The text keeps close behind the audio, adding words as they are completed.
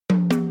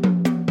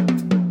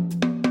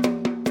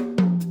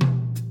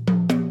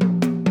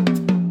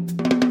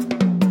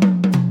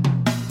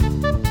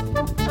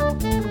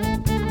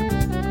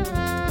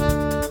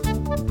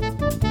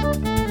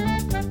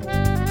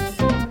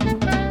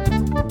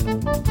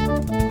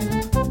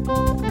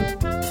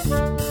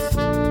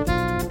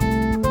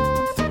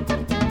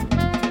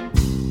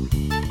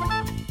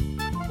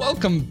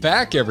Welcome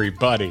back,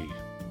 everybody.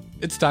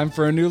 It's time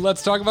for a new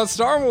Let's Talk About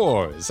Star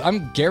Wars.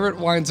 I'm Garrett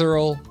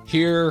Weinzierl,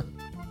 here,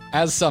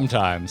 as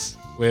sometimes,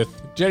 with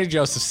Jenny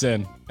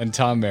Josephson and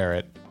Tom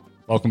Merritt.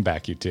 Welcome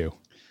back, you two.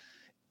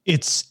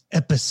 It's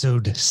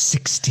episode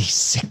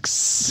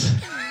 66.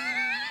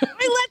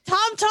 I let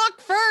Tom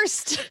talk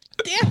first.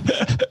 Damn.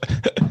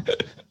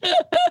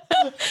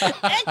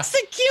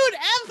 Execute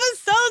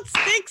episode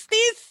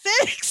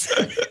 66.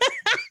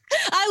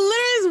 I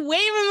literally was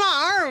waving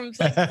my arms.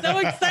 I'm so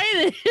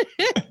excited.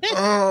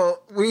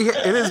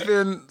 It has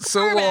been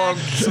so long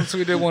since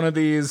we did one of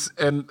these,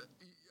 and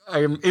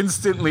I am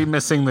instantly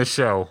missing the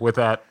show with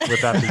that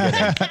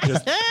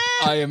beginning.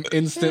 I'm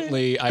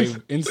instantly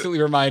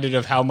reminded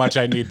of how much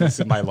I need this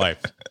in my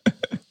life.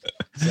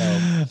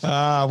 So,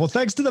 well,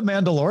 thanks to the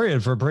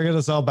Mandalorian for bringing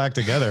us all back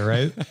together,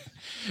 right?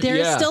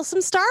 There's still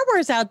some Star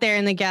Wars out there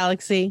in the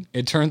galaxy.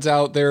 It turns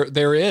out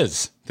there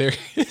is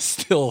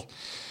still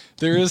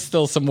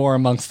some more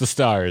amongst the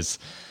stars.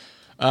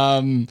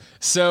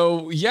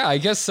 So yeah, I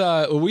guess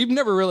we've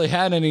never really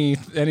had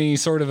any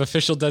sort of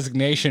official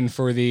designation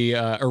for the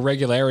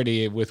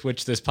irregularity with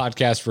which this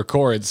podcast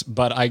records,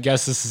 but I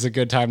guess this is a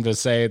good time to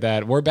say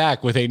that we're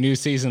back with a new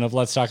season of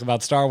Let's Talk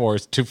About Star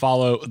Wars to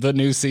follow the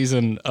new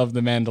season of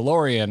The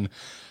Mandalorian.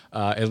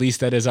 At least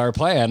that is our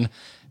plan,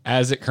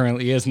 as it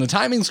currently is. And the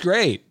timing's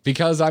great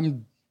because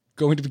I'm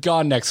going to be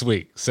gone next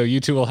week, so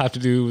you two will have to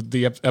do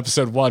the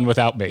episode 1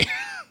 without me.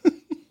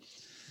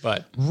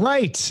 But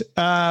right,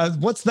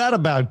 what's that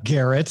about,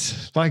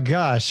 Garrett? My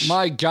gosh,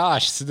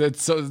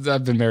 that's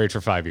I've been married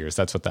for 5 years.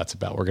 That's what that's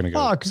about. We're gonna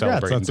go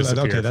celebrate.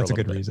 That's a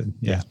good reason.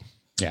 Yeah,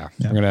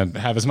 we're gonna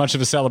have as much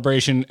of a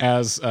celebration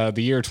as the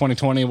year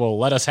 2020 will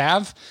let us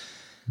have.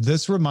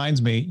 This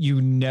reminds me,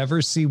 you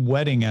never see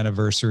wedding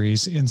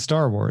anniversaries in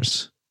Star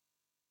Wars.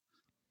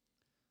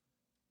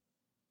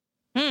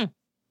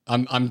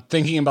 I'm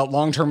thinking about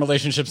long-term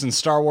relationships in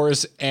Star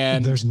Wars,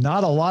 and there's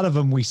not a lot of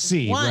them we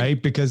see,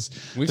 right? Because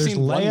there's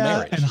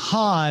Leia and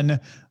Han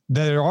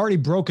that are already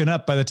broken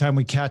up by the time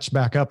we catch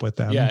back up with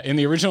them. Yeah, in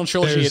the original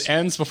trilogy, it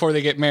ends before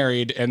they get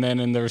married, and then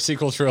in the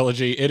sequel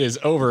trilogy, it is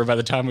over by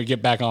the time we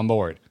get back on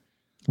board.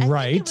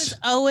 Right. It was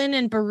Owen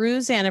and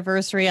Beru's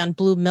anniversary on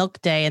Blue Milk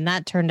Day, and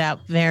that turned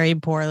out very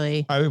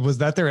poorly. Was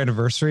that their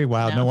anniversary?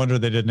 Wow, no wonder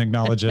they didn't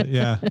acknowledge it.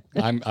 Yeah.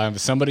 I'm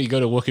somebody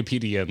go to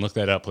Wikipedia and look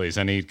that up, please.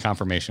 I need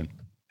confirmation.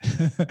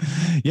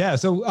 Yeah.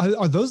 So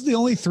are those the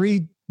only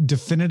 3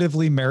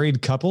 definitively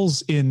married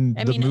couples in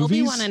the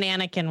movies? Obi-Wan and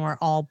Anakin were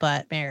all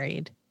but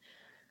married.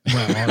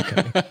 Well,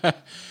 okay.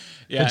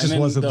 Yeah, it just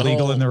wasn't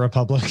legal in the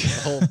Republic.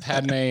 The whole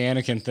Padme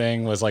Anakin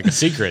thing was like a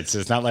secret. So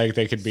it's not like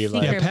they could be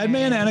like... Yeah, Padme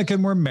and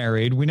Anakin were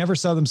married. We never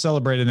saw them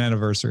celebrate an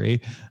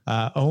anniversary.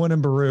 Owen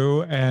and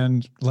Beru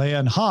and Leia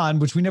and Han,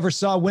 which we never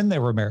saw when they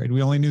were married.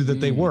 We only knew that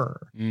they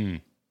were.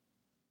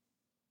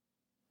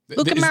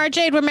 Luke and Mara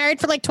Jade were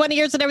married for like 20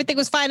 years and everything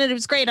was fine and it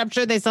was great. I'm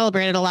sure they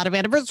celebrated a lot of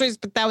anniversaries,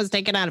 but that was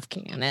taken out of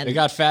canon. They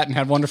got fat and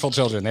had wonderful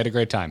children. They had a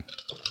great time.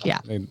 Yeah.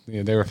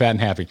 They were fat and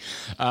happy.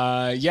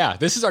 Yeah,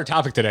 this is our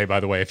topic today, by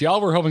the way. If y'all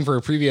were hoping for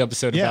a preview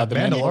episode about the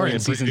Mandalorian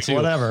season 2,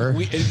 whatever.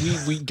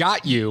 We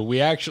got you.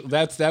 We actually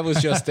that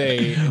was just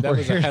a that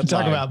was a headline.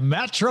 Talk about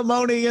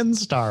matrimony in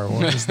Star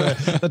Wars,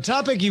 the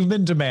topic you've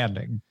been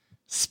demanding.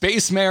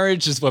 Space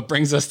marriage is what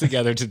brings us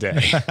together today.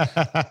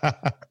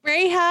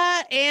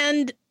 Rhaeha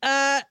and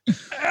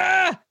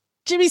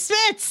Jimmy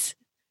Smits.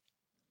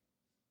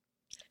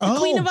 The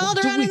Queen of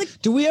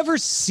Alderaan. Do we ever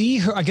see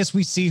her? I guess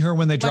we see her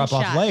when they drop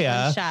off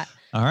Leia. One shot.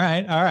 All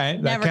right.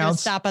 Never going to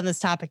stop on this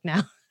topic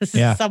now. This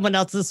is someone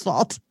else's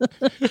fault.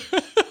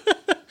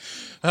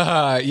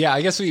 Yeah,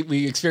 I guess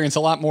we experience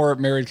a lot more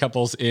married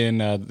couples in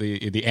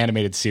the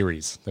animated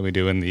series than we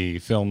do in the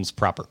films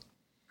proper.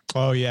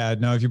 Oh yeah,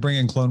 no. If you bring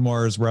in Clone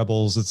Wars,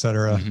 Rebels,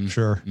 etc.,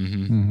 sure.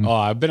 Oh,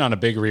 I've been on a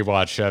big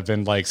rewatch. I've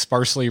been like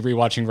sparsely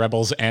rewatching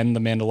Rebels and The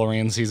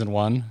Mandalorian season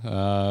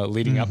 1,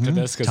 leading up to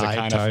this because it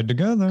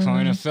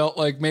kind of felt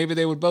like maybe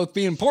they would both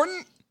be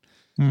important,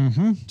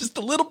 just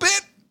a little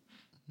bit.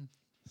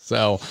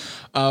 So,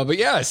 but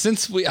yeah,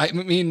 since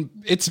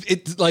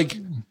it's like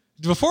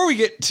before we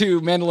get to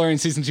Mandalorian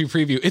season 2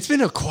 preview, it's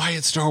been a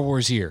quiet Star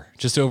Wars year,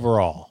 just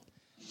overall.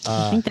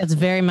 I think that's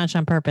very much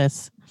on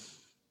purpose.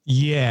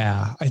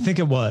 Yeah, I think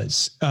it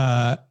was.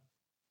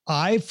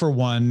 I, for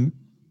one,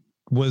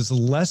 was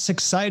less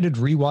excited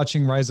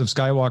rewatching Rise of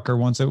Skywalker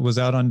once it was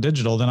out on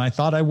digital than I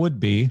thought I would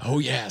be. Oh,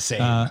 yeah,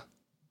 same.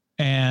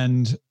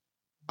 And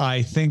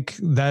I think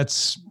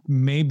that's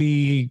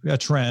maybe a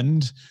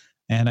trend.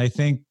 And I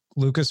think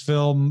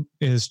Lucasfilm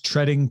is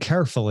treading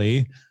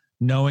carefully,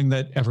 knowing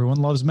that everyone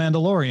loves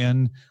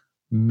Mandalorian.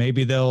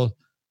 Maybe they'll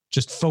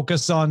just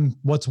focus on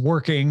what's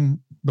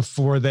working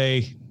before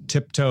they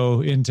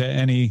tiptoe into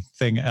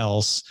anything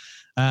else.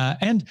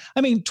 And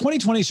I mean,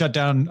 2020 shut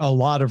down a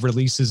lot of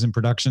releases and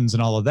productions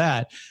and all of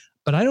that,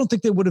 but I don't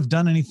think they would have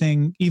done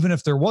anything even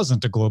if there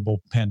wasn't a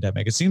global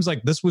pandemic. It seems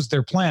like this was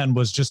their plan,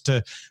 was just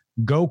to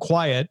go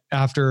quiet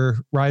after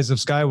Rise of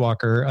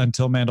Skywalker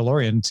until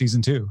Mandalorian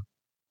season 2.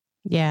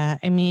 Yeah,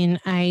 I mean,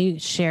 I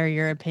share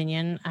your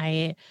opinion.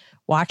 I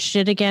watched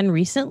it again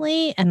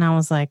recently and I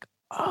was like,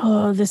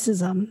 oh, this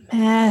is a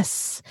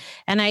mess.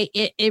 And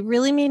it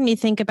really made me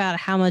think about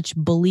how much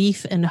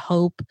belief and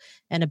hope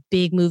and a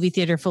big movie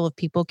theater full of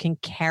people can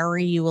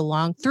carry you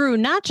along through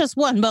not just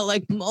one, but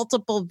like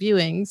multiple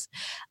viewings.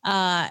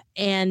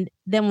 And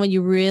then when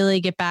you really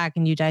get back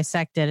and you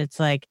dissect it, it's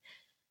like,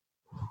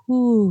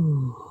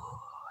 whew,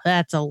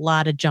 that's a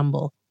lot of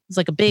jumble. It's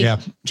like a big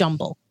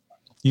jumble.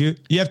 You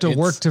have to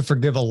work to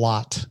forgive a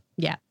lot.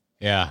 Yeah.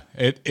 Yeah.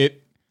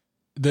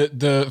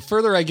 The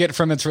further I get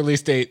from its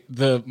release date,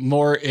 the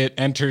more it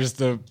enters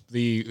the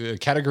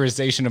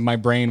categorization of my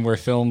brain where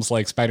films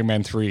like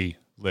Spider-Man 3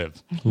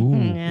 live. Ooh,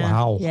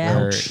 wow. Yeah.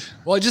 Where,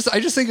 well, I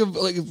just think of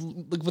like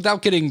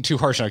without getting too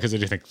harsh on it, because I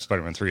do think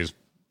Spider-Man 3 is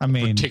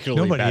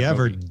particularly nobody bad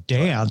ever movie,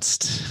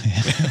 danced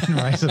in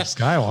Rise of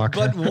Skywalker.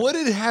 But would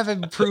it have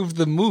improved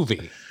the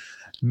movie?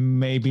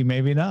 Maybe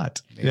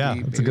not.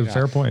 That's a good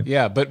fair point.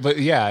 Yeah, but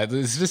yeah,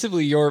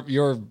 specifically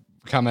your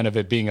comment of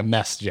it being a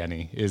mess,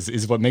 Jenny,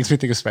 is what makes me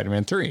think of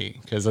Spider-Man 3,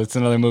 because it's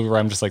another movie where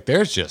I'm just like,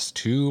 there's just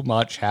too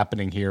much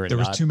happening here. There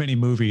was too many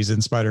movies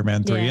in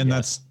Spider-Man 3, and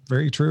that's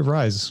very true of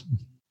Rise.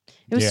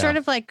 It was sort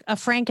of like a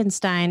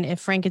Frankenstein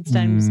if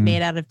Frankenstein was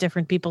made out of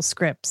different people's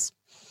scripts.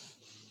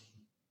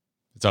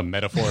 It's a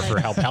metaphor for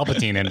how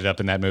Palpatine ended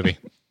up in that movie.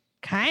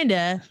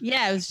 Kinda.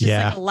 Yeah, it was just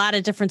like a lot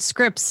of different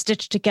scripts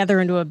stitched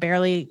together into a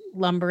barely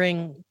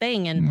lumbering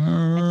thing. And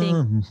I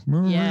think,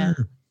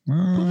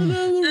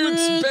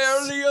 it's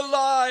barely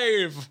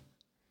alive.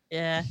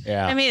 Yeah.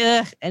 Yeah. I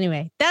mean,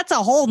 anyway, that's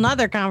a whole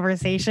nother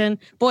conversation.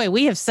 Boy,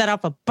 we have set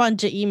up a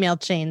bunch of email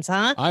chains,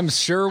 huh? I'm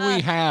sure we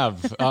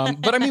have.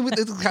 But I mean,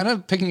 it's kind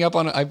of picking up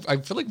on, I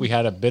feel like we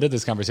had a bit of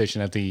this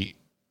conversation at the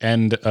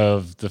end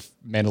of the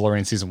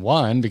Mandalorian season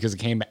 1, because it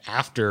came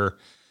after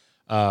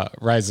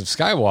Rise of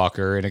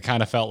Skywalker, and it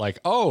kind of felt like,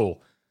 oh,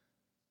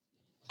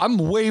 I'm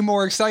way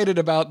more excited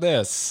about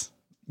this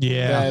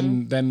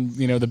than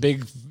the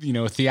big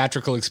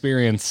theatrical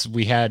experience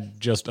we had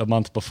just a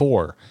month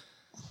before.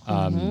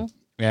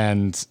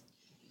 And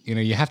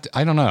you have to,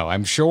 I don't know,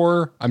 I'm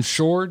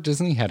sure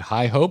Disney had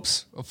high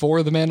hopes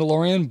for The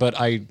Mandalorian, but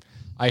I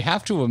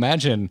have to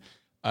imagine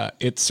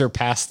it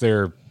surpassed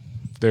their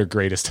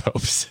greatest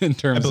hopes in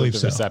terms of the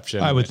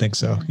reception. I would think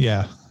so.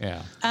 Yeah.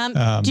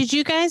 Did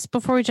you guys,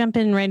 before we jump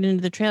in right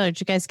into the trailer, did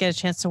you guys get a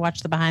chance to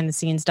watch the behind the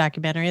scenes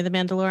documentary of The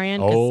Mandalorian?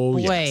 Oh,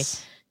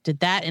 yes. Did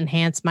that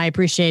enhance my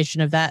appreciation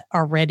of that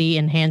already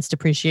enhanced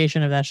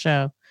appreciation of that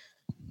show?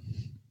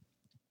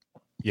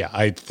 Yeah,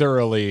 I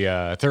thoroughly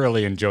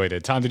enjoyed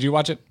it. Tom, did you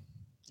watch it?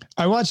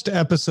 I watched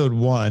episode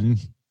 1.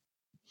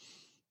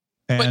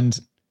 And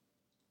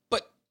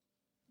but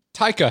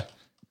Taika.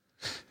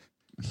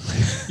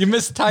 You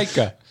missed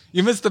Taika.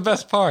 You missed the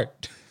best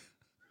part.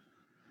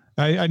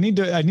 I need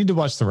to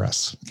watch the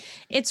rest.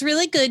 It's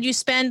really good. You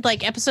spend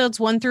like episodes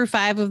 1 through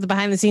 5 of the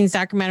behind the scenes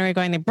documentary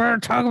going, they better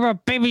talk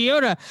about Baby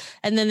Yoda.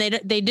 And then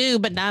they do,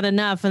 but not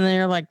enough. And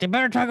they're like, they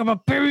better talk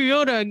about Baby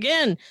Yoda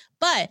again.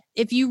 But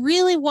if you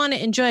really want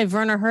to enjoy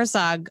Werner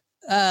Herzog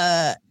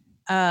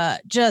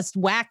just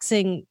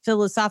waxing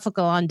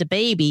philosophical on the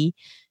baby,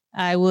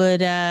 I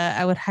would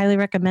highly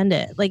recommend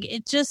it. Like,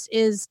 it just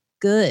is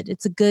good.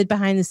 It's a good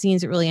behind the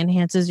scenes. It really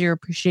enhances your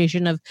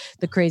appreciation of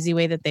the crazy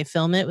way that they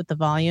film it with the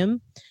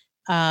volume,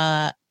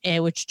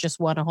 which just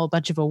won a whole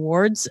bunch of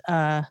awards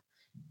at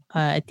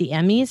the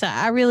Emmys.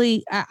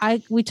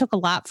 We took a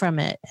lot from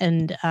it,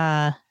 and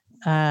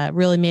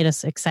really made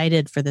us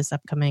excited for this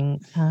upcoming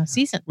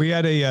season. We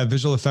had a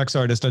visual effects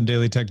artist on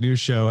Daily Tech News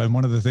Show, and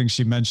one of the things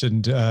she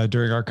mentioned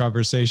during our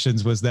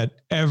conversations was that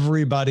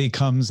everybody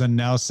comes and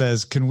now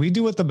says, "Can we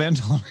do what the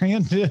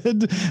Mandalorian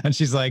did?" And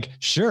she's like,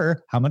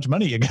 "Sure. How much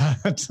money you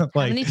got?" Like,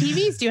 how many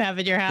TVs do you have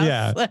in your house?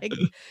 Yeah.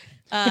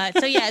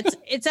 So yeah,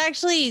 it's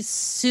actually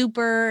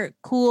super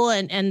cool,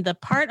 and the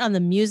part on the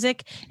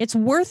music, it's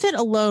worth it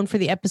alone for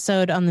the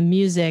episode on the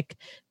music,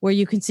 where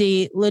you can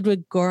see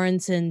Ludwig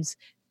Göransson's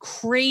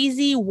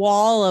crazy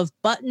wall of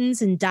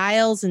buttons and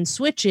dials and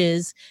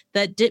switches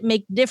that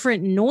make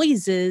different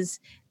noises.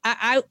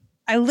 I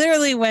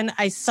literally, when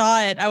I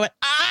saw it, I went,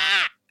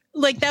 ah!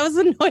 Like, that was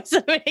the noise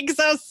I made, because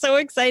I was so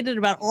excited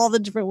about all the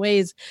different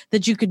ways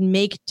that you could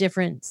make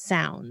different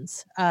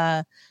sounds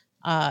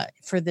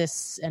for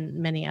this and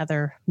many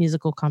other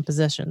musical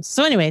compositions.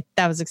 So anyway,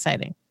 that was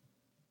exciting.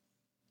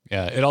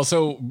 Yeah, it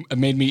also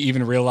made me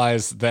even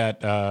realize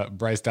that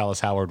Bryce Dallas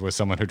Howard was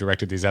someone who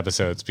directed these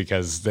episodes,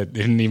 because that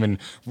didn't even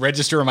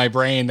register in my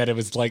brain that it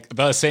was like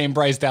the same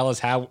Bryce Dallas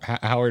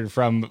Howard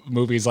from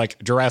movies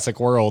like Jurassic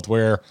World,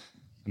 where,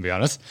 to be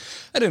honest,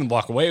 I didn't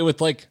walk away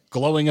with like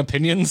glowing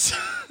opinions.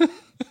 Well,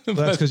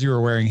 that's because you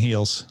were wearing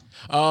heels.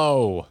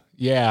 Oh,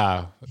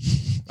 yeah.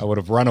 I would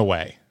have run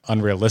away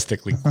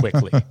unrealistically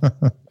quickly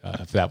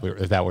if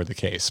that were the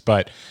case.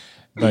 But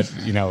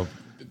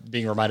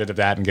being reminded of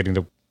that and getting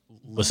to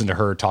listen to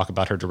her talk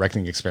about her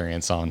directing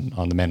experience on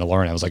The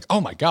Mandalorian, I was like, oh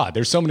my God,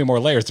 there's so many more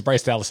layers to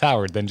Bryce Dallas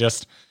Howard than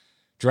just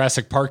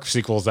Jurassic Park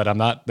sequels that I'm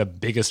not the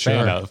biggest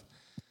fan of.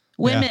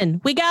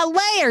 Women, we got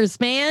layers,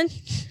 man.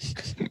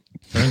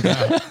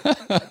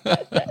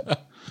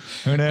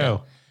 Who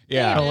knew?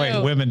 Yeah. Oh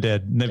wait, women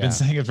did. And they've been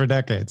saying it for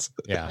decades.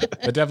 Yeah,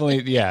 but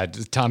definitely,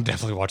 Tom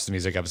definitely watched the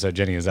music episode.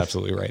 Jenny is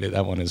absolutely right.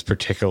 That one is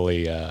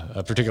particularly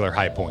a particular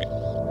high point.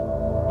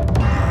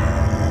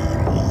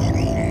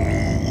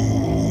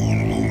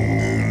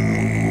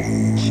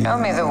 Show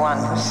me the one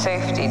whose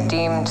safety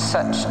deemed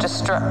such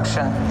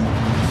destruction.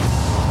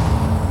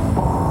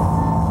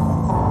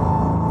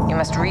 You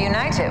must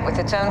reunite it with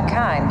its own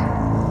kind.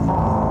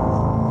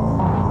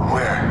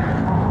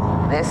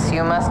 Where? This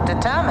you must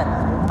determine.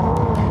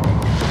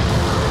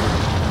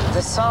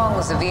 The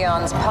songs of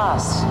eons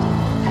past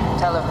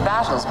tell of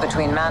battles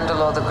between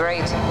Mandalore the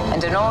Great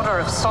and an order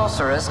of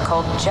sorcerers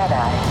called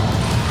Jedi.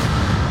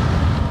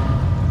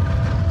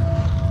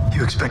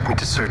 You expect me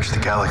to search the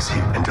galaxy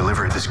and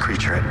deliver this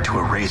creature to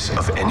a race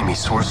of enemy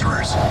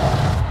sorcerers?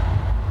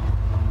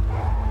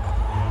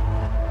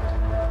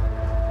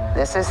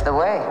 This is the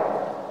way.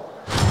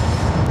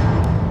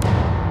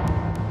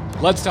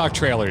 Let's talk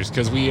trailers,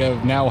 because we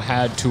have now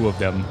had 2 of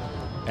them,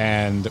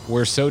 and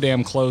we're so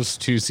damn close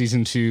to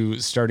season 2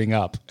 starting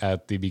up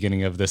at the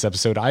beginning of this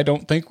episode. I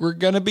don't think we're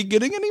going to be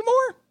getting any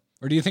more.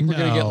 Or do you think we're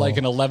going to get like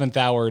an 11th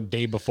hour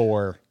day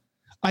before?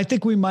 I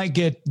think we might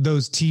get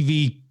those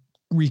TV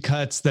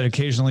recuts that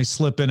occasionally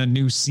slip in a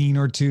new scene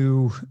or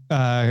two in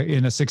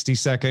a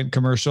 60-second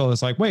commercial.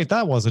 It's like, wait,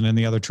 that wasn't in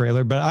the other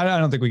trailer, but I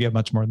don't think we get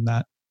much more than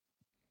that.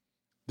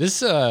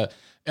 This, I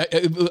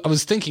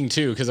was thinking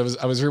too, because I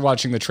was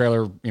rewatching the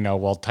trailer,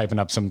 while typing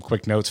up some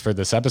quick notes for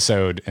this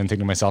episode and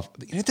thinking to myself,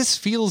 this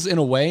feels in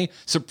a way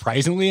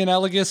surprisingly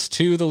analogous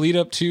to the lead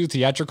up to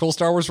theatrical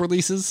Star Wars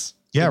releases.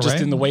 Yeah, just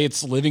right? in the way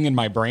it's living in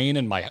my brain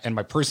and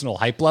my personal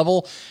hype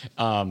level.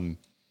 And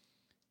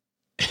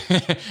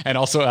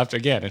also after,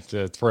 again,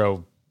 to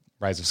throw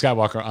Rise of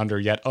Skywalker under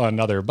yet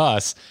another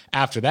bus,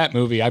 after that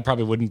movie, I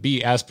probably wouldn't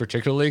be as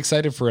particularly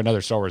excited for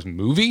another Star Wars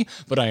movie,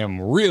 but I am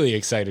really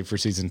excited for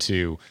season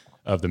 2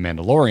 of The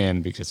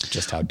Mandalorian because of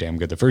just how damn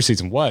good the first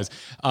season was.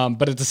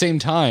 But at the same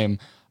time,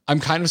 I'm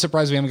kind of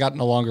surprised we haven't gotten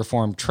a longer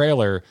form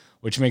trailer,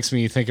 which makes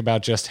me think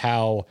about just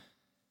how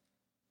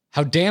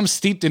damn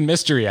steeped in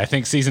mystery I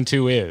think season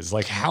 2 is.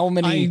 Like how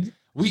many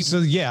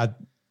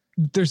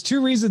there's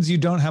 2 reasons you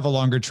don't have a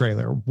longer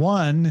trailer.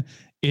 One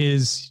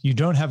is you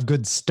don't have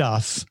good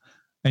stuff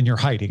and you're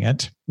hiding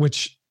it,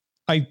 which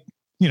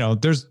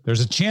there's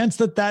a chance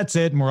that that's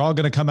it. And we're all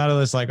going to come out of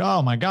this like,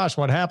 oh my gosh,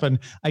 what happened?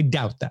 I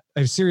doubt that.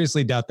 I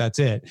seriously doubt that's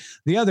it.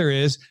 The other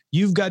is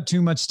you've got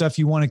too much stuff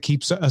you want to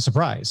keep a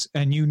surprise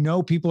and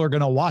people are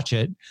going to watch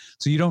it.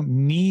 So you don't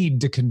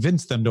need to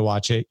convince them to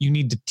watch it. You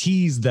need to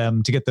tease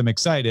them to get them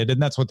excited.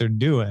 And that's what they're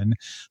doing.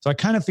 So I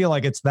kind of feel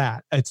like it's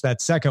that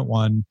second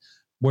one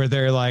where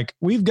they're like,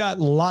 we've got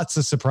lots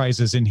of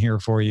surprises in here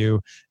for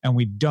you, and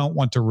we don't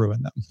want to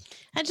ruin them.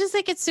 I just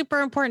think it's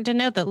super important to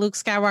note that Luke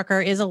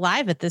Skywalker is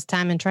alive at this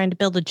time and trying to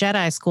build a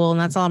Jedi school, and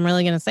that's all I'm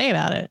really going to say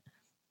about it.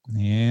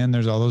 And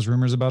there's all those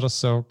rumors about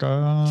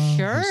Ahsoka.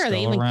 Sure,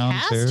 they even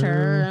cast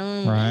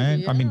her. Right?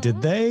 Yeah. I mean,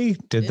 did they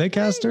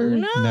cast her?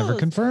 Never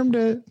confirmed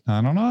it.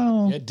 I don't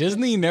know. Yeah,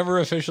 Disney never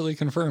officially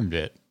confirmed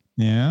it.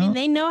 Yeah. I mean,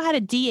 they know how to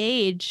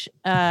de-age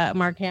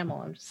Mark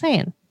Hamill. I'm just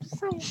saying.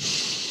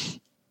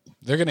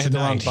 They're going to hit the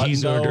wrong button.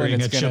 He's ordering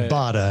a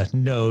ciabatta,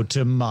 no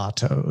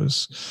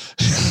tomatoes.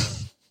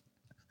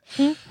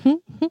 Should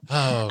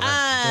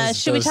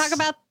we talk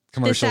about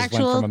commercials?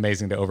 Went from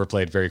amazing to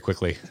overplayed very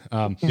quickly.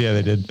 Yeah,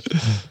 they did.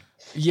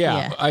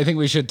 Yeah, I think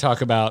we should talk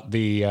about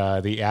the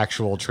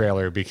actual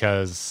trailer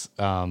because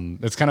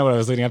that's kind of what I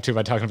was leading up to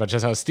by talking about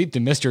just how steeped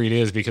in mystery it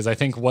is. Because I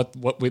think what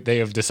they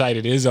have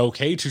decided is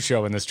okay to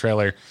show in this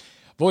trailer,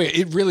 boy,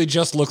 it really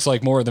just looks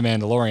like more of The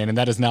Mandalorian, and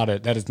that is not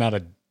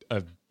a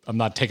I'm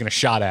not taking a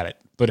shot at it,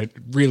 but it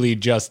really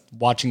just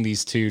watching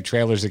these 2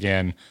 trailers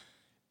again,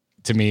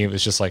 to me, it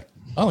was just like,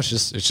 oh,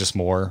 it's just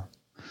more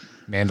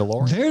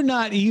Mandalorian. They're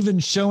not even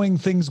showing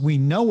things we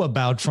know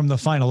about from the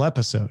final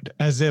episode,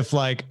 as if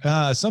like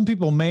some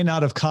people may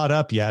not have caught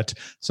up yet.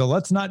 So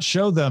let's not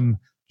show them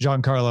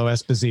Giancarlo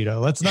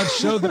Esposito. Let's not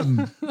show them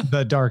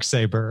the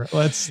Darksaber.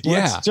 Let's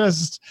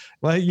just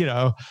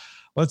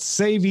let's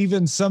save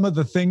even some of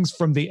the things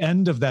from the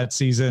end of that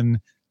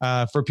season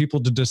for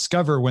people to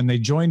discover when they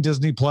join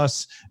Disney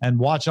Plus and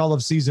watch all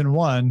of season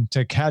 1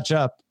 to catch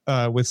up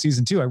with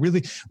season 2. I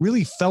really,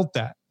 really felt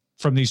that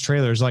from these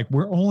trailers. Like,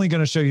 we're only going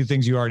to show you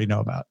things you already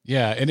know about.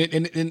 Yeah. And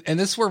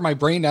this is where my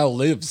brain now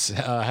lives,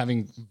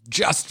 having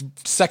just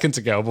seconds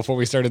ago before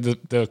we started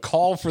the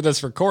call for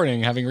this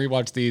recording, having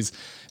rewatched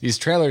these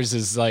trailers,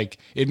 is like,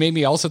 it made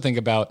me also think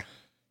about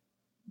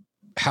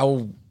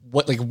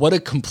what a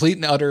complete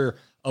and utter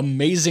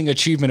amazing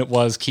achievement it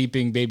was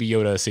keeping Baby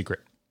Yoda a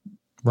secret.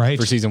 Right.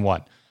 For season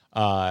 1.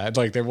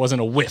 Like there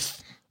wasn't a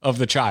whiff of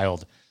the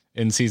child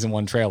in season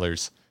 1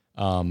 trailers.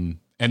 And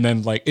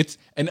then I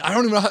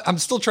don't even know I'm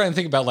still trying to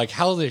think about like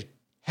how the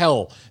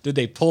hell did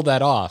they pull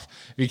that off?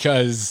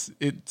 Because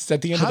it's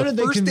at the end of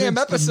the first damn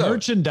episode. The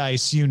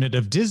merchandise unit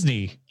of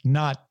Disney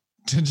not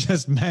to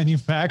just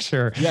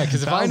manufacture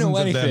because if I know thousands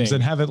of them anything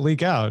and have it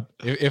leak out.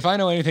 If I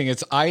know anything,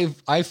 it's I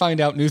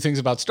find out new things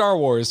about Star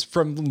Wars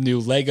from new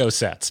Lego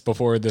sets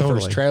before the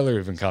first trailer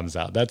even comes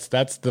out.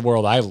 That's the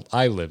world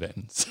I live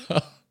in. So.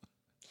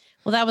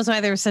 Well, that was why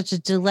there was such a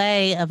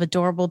delay of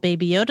adorable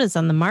Baby Yodas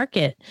on the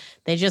market.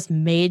 They just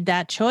made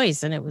that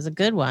choice, and it was a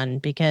good one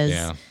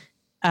because,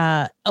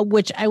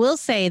 which I will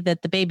say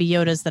that the Baby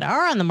Yodas that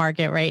are on the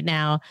market right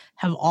now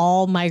have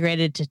all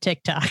migrated to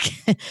TikTok.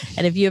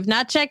 And if you have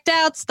not checked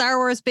out Star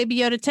Wars Baby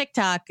Yoda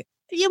TikTok,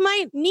 you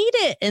might need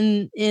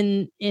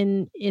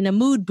it in a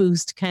mood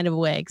boost kind of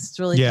way because it's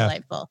really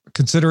delightful.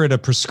 Consider it a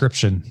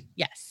prescription.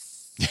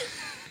 Yes.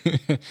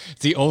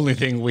 It's the only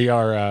thing we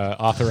are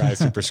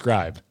authorized to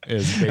prescribe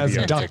is Baby As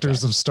Yoda doctors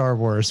TikTok. of Star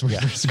Wars, we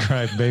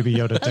prescribe Baby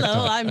Yoda TikTok.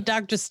 Hello, I'm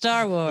Dr.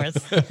 Star Wars.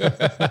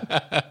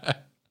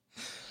 But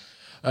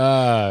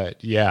I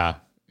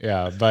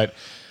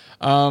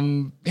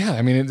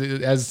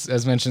mean,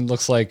 as mentioned,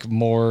 looks like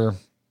more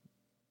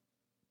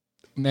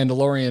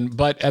Mandalorian,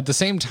 but at the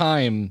same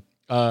time,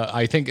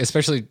 I think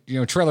especially,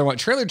 trailer 1,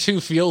 trailer 2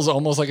 feels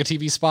almost like a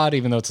TV spot,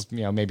 even though it's,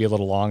 maybe a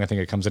little long. I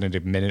think it comes in a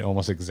minute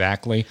almost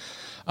exactly.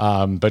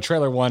 But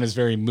trailer 1 is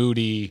very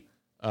moody,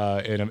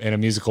 in a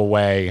musical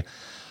way.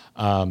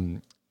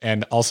 And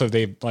also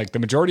they like the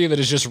majority of it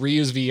is just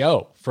reused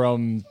VO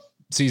from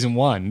season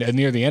 1 and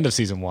near the end of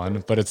season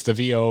 1, but it's the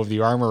VO of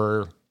the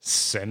armorer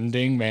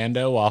sending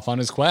Mando off on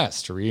his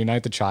quest to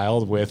reunite the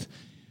child with,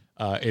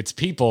 its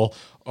people,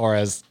 or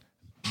as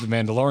the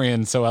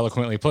Mandalorian so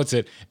eloquently puts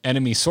it,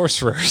 enemy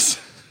sorcerers.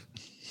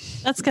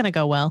 That's going to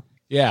go well.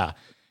 Yeah.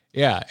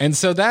 And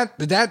so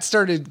that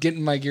started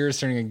getting my gears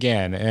turning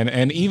again.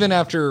 And even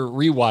after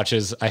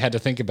rewatches, I had to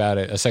think about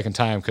it a second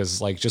time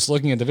because like just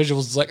looking at the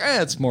visuals, it's like,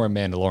 it's more a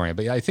Mandalorian.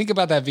 But I think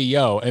about that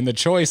VO and the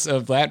choice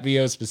of that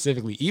VO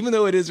specifically, even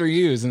though it is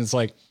reused, and it's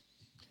like,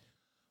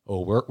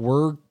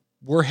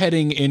 we're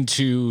heading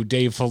into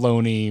Dave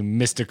Filoni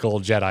mystical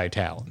Jedi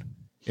town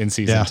in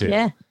season 2.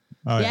 Yeah.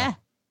 Oh, yeah.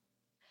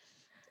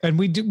 And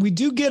we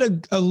do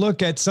get a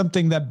look at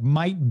something that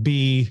might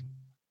be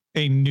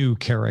a new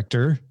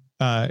character.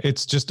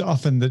 It's just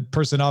often the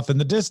person off in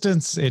the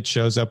distance. It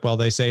shows up while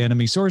they say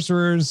enemy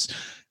sorcerers,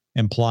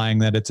 implying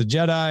that it's a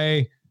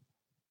Jedi.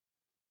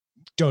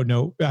 Don't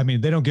know. I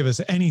mean, they don't give us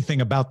anything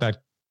about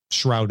that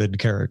shrouded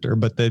character,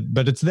 but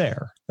it's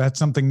there. That's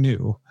something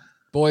new.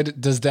 Boy,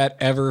 does that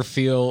ever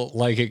feel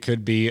like it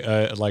could be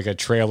like a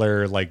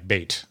trailer, like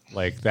bait,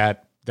 like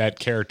that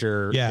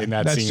character in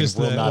that scene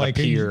will not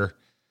appear.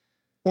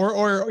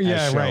 Or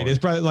right. It's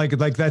probably like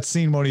that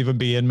scene won't even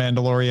be in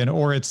Mandalorian,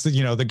 or it's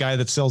the guy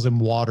that sells him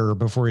water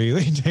before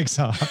he takes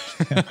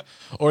off.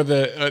 Or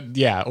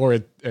again,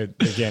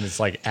 it's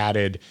like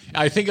added.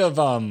 I think of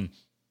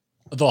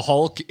the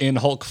Hulk in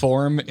Hulk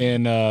form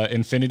in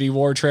Infinity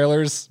War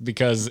trailers,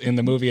 because in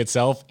the movie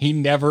itself he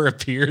never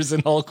appears in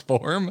Hulk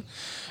form,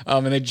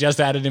 and they just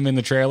added him in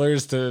the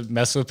trailers to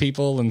mess with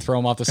people and throw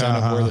him off the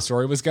scent of where the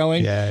story was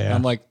going. And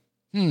I'm like,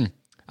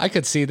 I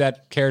could see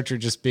that character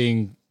just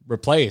being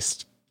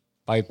replaced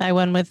by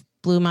one with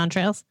blue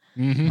Montrails.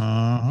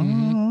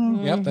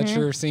 Yep, that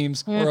sure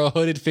seems. Or a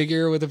hooded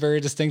figure with a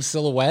very distinct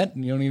silhouette,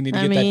 and you don't even need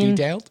to get that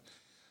detailed.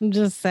 I'm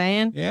just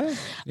saying. Yeah.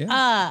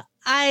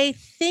 I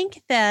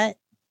think that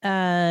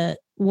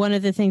one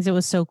of the things that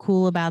was so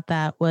cool about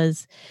that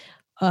was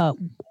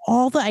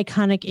all the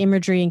iconic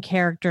imagery and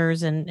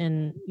characters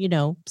and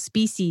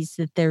species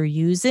that they're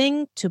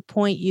using to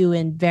point you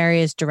in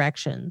various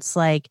directions.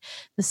 Like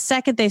the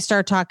second they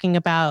start talking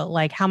about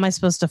like, how am I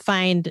supposed to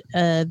find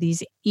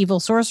these evil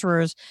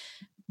sorcerers,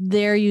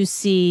 there you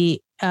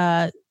see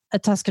a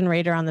Tusken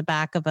Raider on the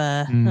back of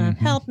a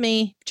help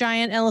me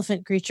giant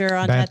elephant creature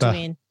on Bantha.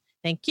 Tatooine.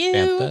 Thank you.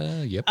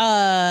 Bantha, yep.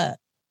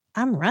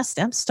 I'm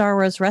rusty. I'm Star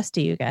Wars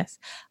rusty, you guys.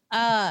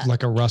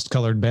 Like a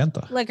rust-colored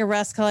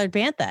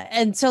bantha.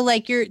 And so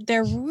like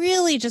they're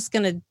really just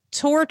going to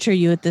torture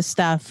you with this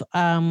stuff.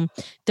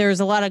 There's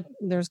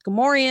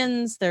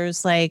Gamorreans.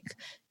 There's like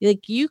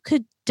you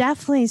could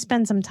definitely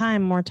spend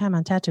more time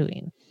on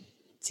Tatooine.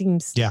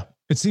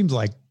 It seems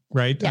like,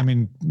 right? Yeah. I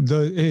mean,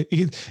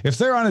 if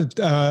they're on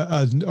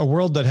a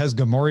world that has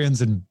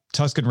Gamorreans and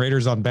Tusken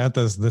Raiders on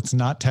Banthas that's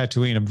not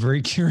Tatooine, I'm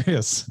very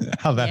curious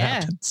how that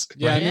happens.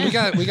 Yeah, right? I mean,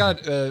 we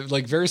got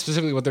like very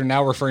specifically what they're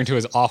now referring to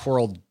as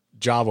off-world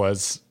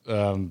Jawas,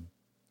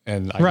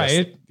 and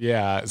I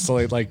guess, so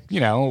like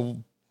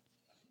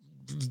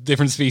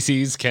different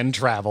species can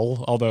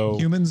travel, although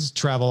humans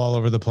travel all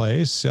over the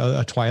place.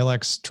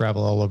 Twi'leks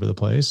travel all over the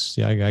place.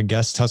 Yeah, I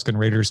guess Tusken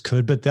Raiders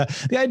could, but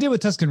the idea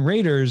with Tusken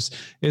Raiders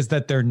is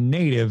that they're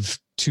native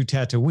to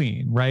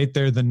Tatooine, right?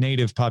 They're the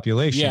native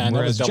population,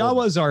 whereas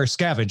Jawas are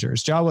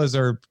scavengers. Jawas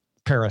are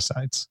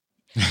parasites.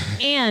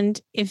 And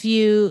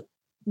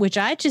which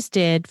I just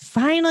did,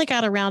 finally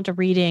got around to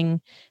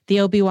reading the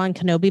Obi-Wan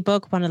Kenobi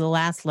book, one of the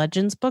last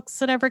Legends books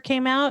that ever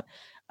came out.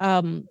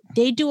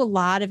 They do a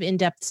lot of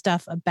in-depth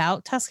stuff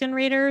about Tusken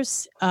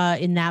Raiders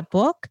in that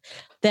book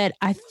that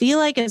I feel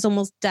like is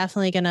almost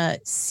definitely going to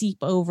seep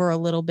over a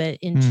little bit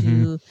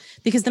into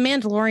because The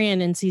Mandalorian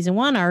in season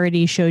 1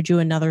 already showed you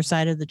another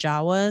side of the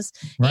Jawas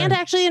and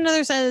actually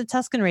another side of the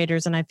Tusken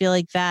Raiders. And I feel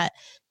like that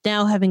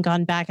now, having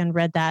gone back and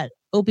read that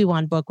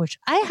Obi-Wan book, which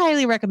I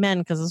highly recommend,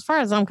 because as far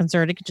as I'm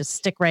concerned, it could just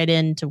stick right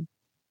into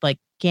like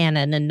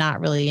canon and not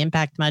really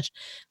impact much,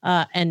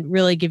 and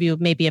really give you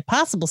maybe a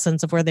possible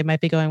sense of where they might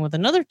be going with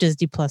another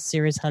Disney Plus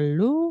series.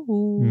 Hello,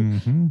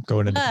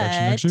 going in the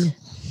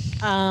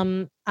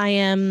direction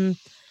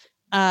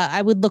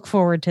I would look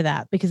forward to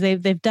that because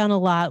they've done a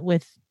lot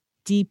with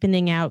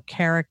deepening out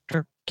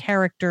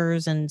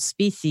characters and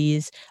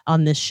species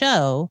on this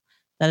show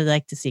that I'd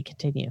like to see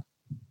continue.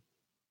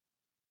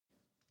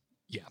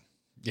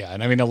 Yeah,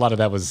 and I mean, a lot of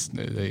that was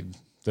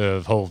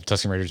the whole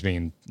Tusken Raiders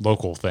being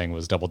local thing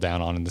was doubled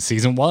down on in the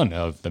season 1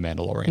 of The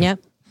Mandalorian. Yep.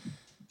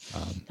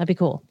 That'd be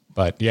cool.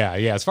 But yeah,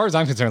 as far as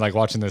I'm concerned, like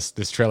watching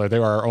this trailer,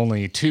 there are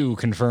only 2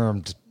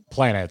 confirmed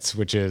planets,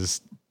 which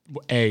is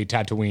A,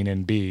 Tatooine,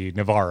 and B,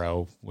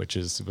 Navarro, which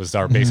was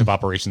our base of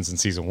operations in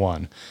season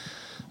 1.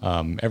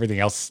 Everything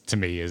else to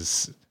me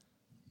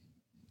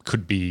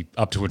could be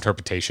up to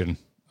interpretation.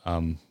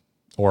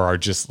 Or are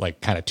just like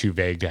kind of too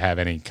vague to have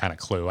any kind of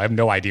clue. I have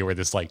no idea where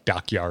this like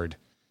dockyard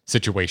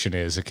situation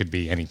is. It could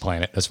be any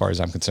planet as far as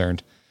I'm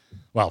concerned.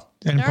 Well,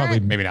 and probably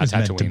maybe not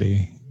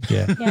Tatooine.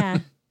 Yeah. Yeah.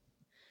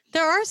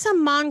 There are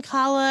some Mon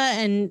Cala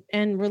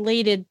and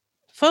related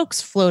folks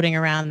floating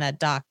around that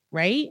dock,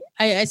 right?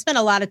 I spent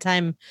a lot of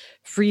time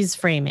freeze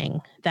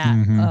framing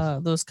that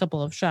those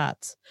couple of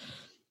shots.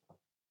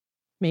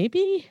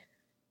 Maybe.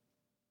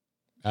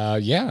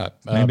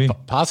 Maybe.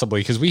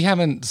 Possibly, because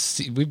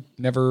we've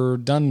never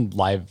done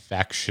live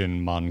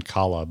action Mon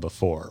Cala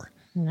before.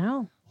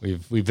 No,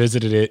 we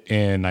visited it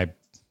in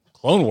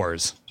Clone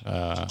Wars.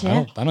 I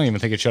don't even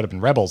think it showed up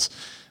in Rebels,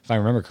 if I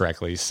remember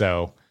correctly.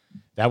 So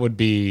that'd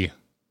be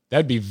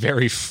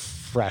very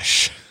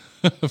fresh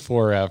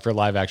for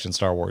live action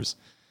Star Wars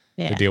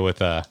to deal with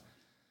the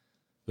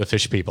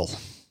fish people.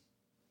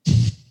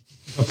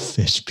 The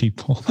fish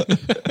people,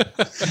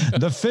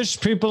 the fish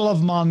people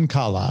of Mon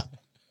Cala.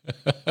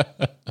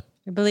 I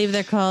believe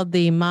they're called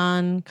the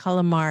Mon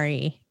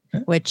Calamari,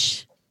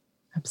 which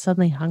I'm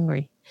suddenly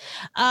hungry.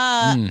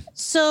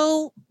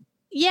 So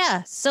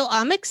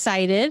I'm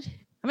excited.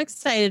 I'm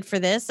excited for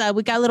this.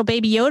 We got little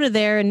baby Yoda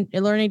there and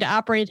learning to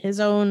operate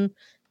his own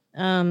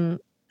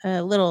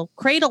little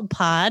cradle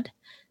pod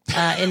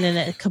in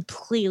a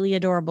completely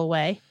adorable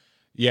way.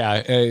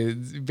 Yeah,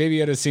 Baby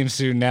Yoda seems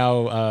to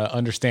now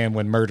understand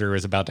when murder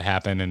is about to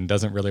happen and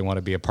doesn't really want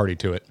to be a party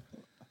to it.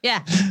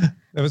 Yeah.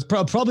 It was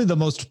probably the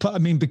most,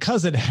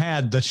 because it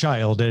had the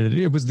child,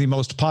 it was the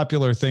most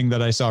popular thing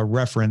that I saw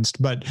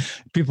referenced, but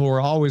people were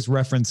always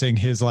referencing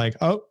his like,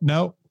 oh,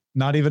 no,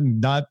 not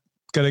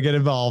going to get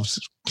involved.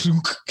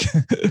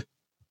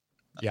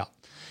 Yeah.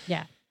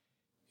 Yeah.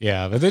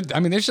 Yeah. But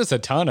there's just a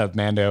ton of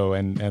Mando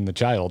and the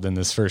child in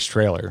this first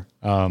trailer.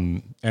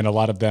 And a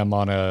lot of them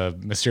on a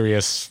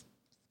mysterious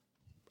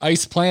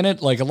ice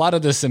planet. Like a lot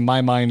of this in my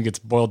mind gets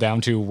boiled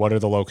down to what are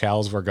the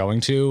locales we're going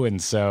to.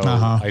 And so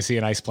I see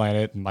an ice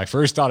planet and my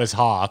first thought is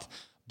Hoth.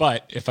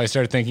 But if I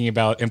start thinking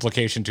about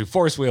implication to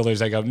Force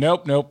Wielders, I go,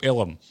 nope,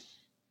 Ilum.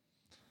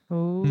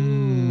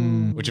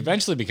 Ooh. Which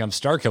eventually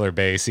becomes Starkiller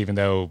Base, even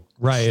though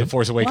The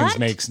Force Awakens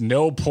makes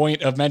no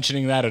point of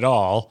mentioning that at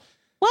all.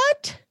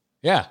 What?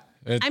 Yeah.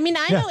 I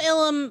know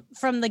Ilum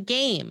from the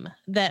game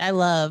that I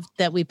loved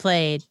that we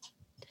played.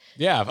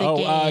 Yeah.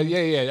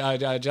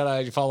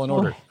 Jedi Fallen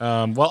Order.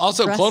 Well,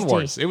 also Rusty. Clone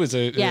Wars. It was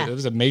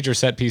a major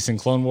set piece in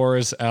Clone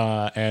Wars,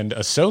 and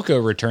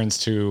Ahsoka returns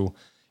to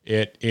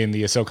it in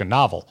the Ahsoka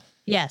novel.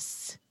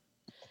 Yes.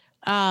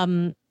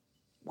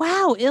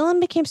 Wow, Ilum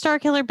became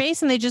Starkiller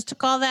Base, and they just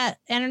took all that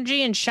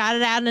energy and shot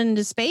it out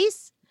into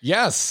space.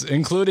 Yes,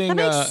 including that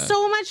makes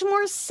so much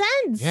more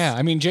sense. Yeah,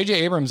 I mean, J.J.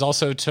 Abrams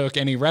also took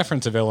any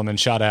reference of Ilum and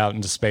shot out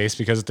into space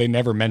because they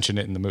never mention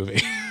it in the movie.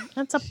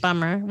 That's a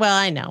bummer. Well,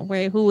 I know.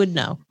 Who would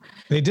know?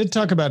 They did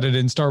talk about it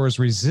in Star Wars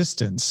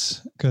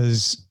Resistance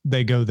because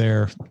they go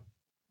there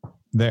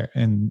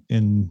in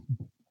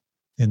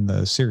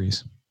the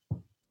series.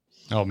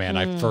 Oh man,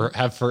 I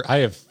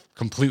have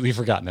completely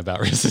forgotten about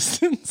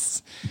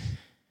Resistance,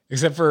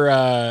 except for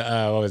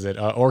what was it?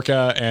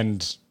 Orca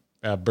and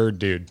Bird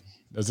Dude.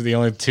 Those are the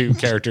only 2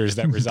 characters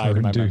that reside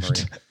in my memory.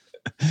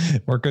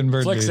 Orca and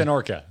Bird Flix Dude. and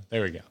Orca.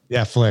 There we go.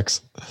 Yeah,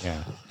 Flix.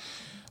 Yeah,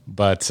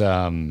 but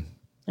I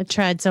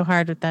tried so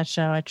hard with that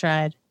show. I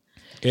tried.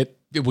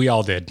 We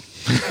all did.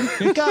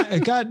 It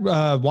got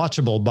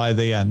watchable by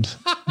the end.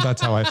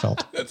 That's how I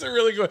felt. That's a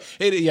really good.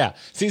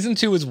 Season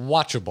 2 is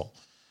watchable.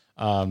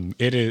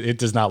 It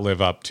does not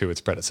live up to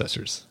its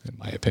predecessors, in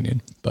my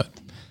opinion. But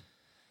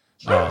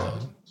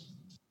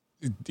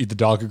the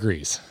dog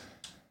agrees.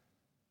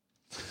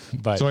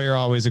 But Sawyer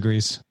always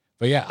agrees.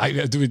 But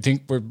yeah, do we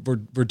think we're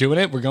doing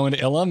it? We're going to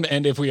Ilum,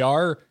 and if we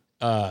are,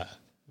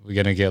 we're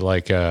gonna get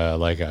like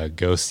a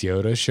Ghost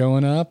Yoda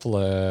showing up.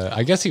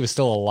 I guess he was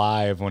still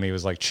alive when he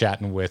was like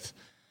chatting with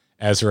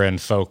Ezra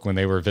and folk when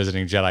they were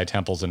visiting Jedi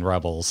temples and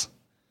Rebels.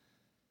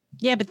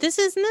 Yeah, but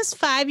isn't this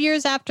 5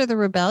 years after the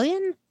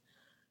rebellion?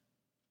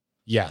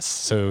 Yes,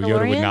 so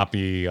Yoda would not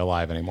be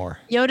alive anymore.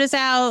 Yoda's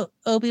out,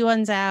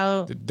 Obi-Wan's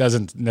out. It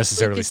doesn't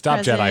necessarily Luke is stop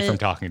Jedi present. from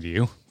talking to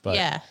you, but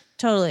Yeah,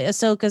 totally.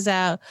 Ahsoka's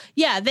out.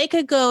 Yeah, they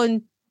could go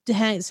and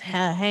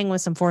hang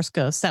with some Force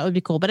ghosts. That would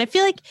be cool. But I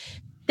feel like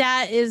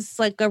that is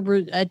like a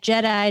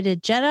Jedi to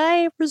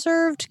Jedi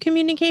reserved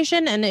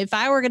communication. And if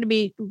I were going to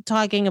be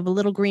talking of a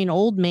little green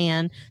old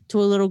man to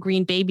a little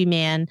green baby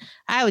man,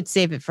 I would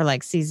save it for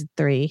like season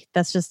 3.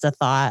 That's just a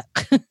thought.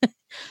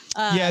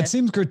 Yeah, it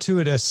seems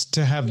gratuitous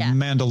to have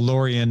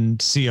Mandalorian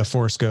see a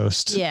Force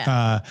ghost.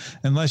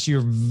 Unless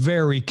you're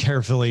very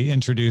carefully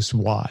introduce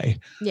why.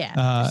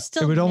 Yeah.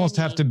 It would almost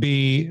have to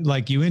be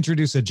like you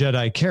introduce a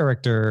Jedi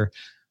character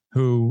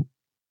who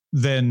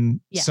then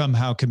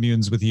somehow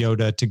communes with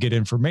Yoda to get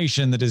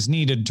information that is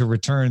needed to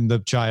return the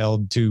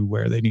child to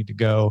where they need to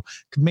go.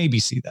 Could maybe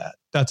see that.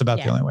 That's about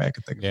the only way I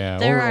could think of it. Yeah,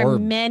 there are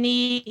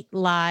many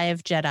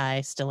live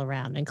Jedi still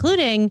around,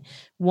 including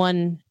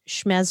one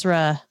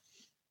Shmezra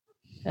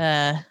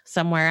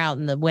somewhere out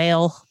in the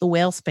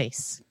whale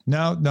space.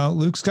 No,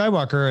 Luke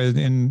Skywalker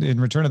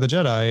in Return of the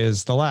Jedi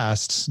is the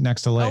last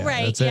next to Leia. Oh,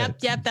 right.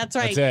 That's Yep. That's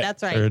right.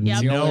 That's right. There are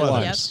Yep. no Yep.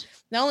 others.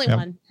 The only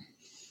one.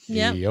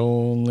 Yep. The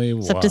only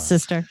one. Except his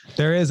sister.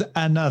 There is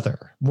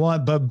another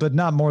one, but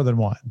not more than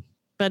one.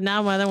 But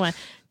not more than one.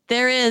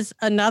 There is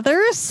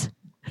another's.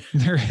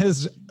 There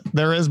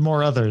is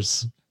more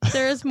others.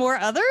 There is more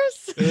others.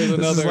 This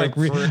is like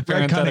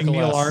retconning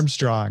Neil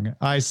Armstrong.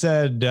 I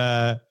said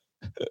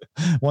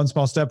one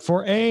small step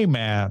for a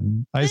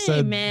man. I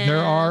said man. there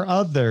are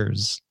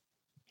others.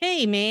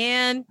 Hey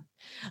man.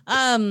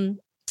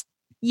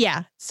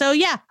 Yeah. So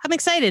yeah, I'm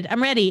excited.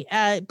 I'm ready.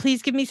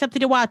 Please give me something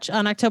to watch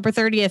on October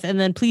 30th, and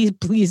then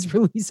please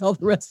release all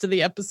the rest of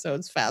the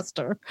episodes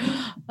faster.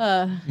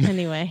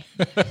 Anyway,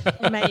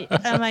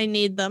 I might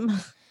need them.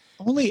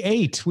 Only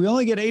 8. We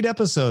only get 8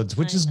 episodes,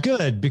 which is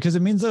good because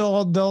it means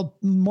they'll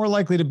more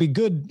likely to be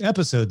good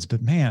episodes.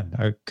 But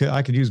man,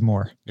 I could use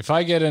more. If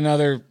I get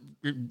another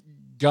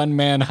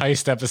gunman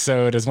heist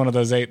episode as one of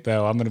those 8,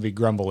 though, I'm going to be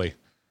grumbly.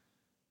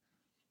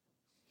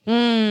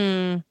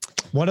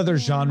 What other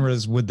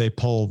genres would they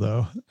pull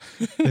though?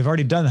 They've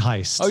already done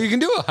heist. Oh, you can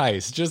do a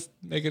heist. Just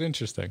make it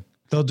interesting.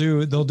 They'll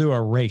do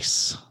a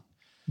race.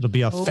 It'll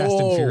be a Fast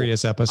and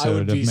Furious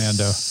episode of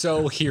Mando.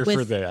 So here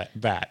for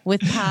that.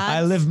 With pods.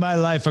 I live my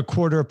life a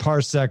quarter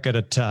parsec at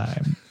a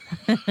time.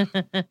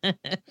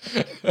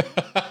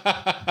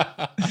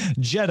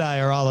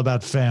 Jedi are all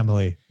about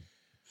family.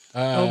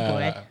 Oh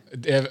boy.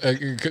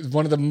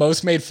 One of the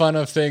most made fun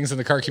of things in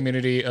the car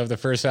community of the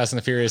first Fast and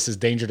the Furious is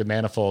danger to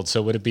manifold.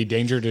 So would it be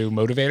danger to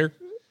motivator?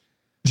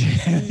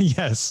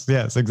 Yes,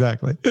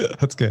 exactly.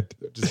 That's good.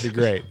 Just be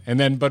great. And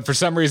then, but for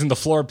some reason, the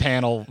floor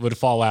panel would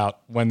fall out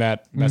when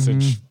that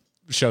message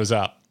shows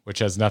up, which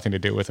has nothing to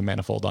do with a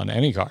manifold on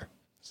any car.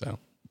 So,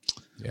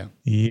 yeah.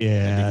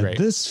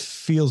 This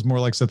feels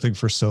more like something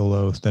for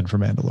Solo than for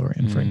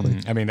Mandalorian, frankly.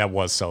 I mean, that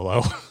was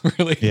Solo,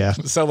 really. Yeah.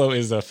 Solo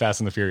is a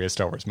Fast and the Furious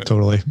Star Wars movie.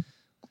 Totally.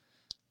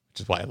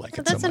 Which is why I like it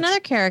so much. That's another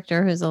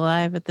character who's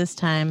alive at this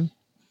time.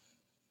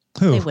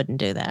 Who? They wouldn't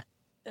do that.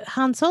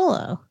 Han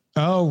Solo.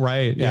 Oh,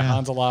 right. Yeah,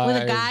 Han's alive.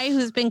 With a guy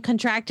who's been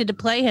contracted to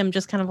play him,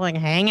 just kind of like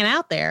hanging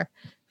out there.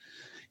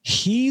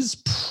 He's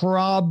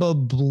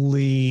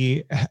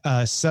probably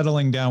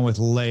settling down with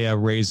Leia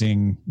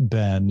raising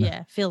Ben.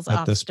 Yeah, feels at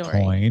off this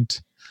story.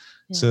 point.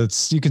 Yeah. So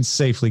you can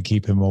safely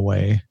keep him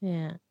away.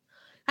 Yeah,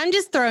 I'm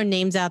just throwing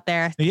names out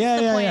there.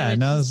 Yeah.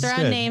 No, this is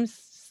throwing good.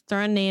 names.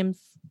 Throwing names.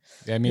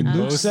 I mean,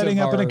 Luke's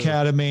setting up an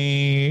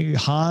academy.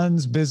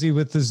 Han's busy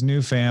with his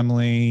new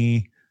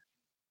family.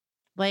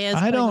 Leia's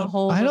I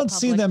don't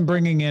see them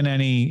bringing in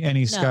any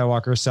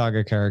Skywalker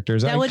saga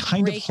characters. I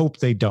kind of hope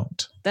they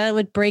don't. That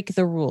would break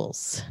the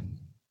rules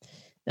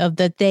of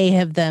that they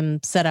have them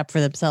set up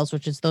for themselves,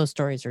 which is those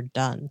stories are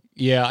done.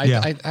 Yeah,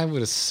 I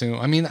would assume.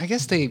 I mean, I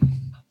guess they.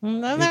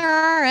 Then there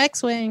are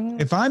X-Wing.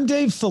 If I'm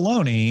Dave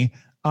Filoni,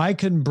 I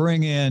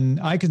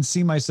can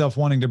see myself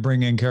wanting to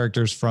bring in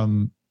characters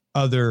from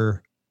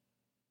other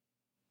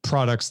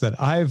products that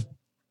I've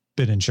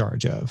been in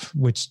charge of,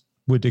 which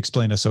would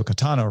explain Ahsoka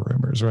Tano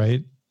rumors,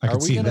 right? I Are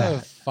could we see gonna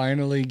that.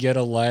 finally get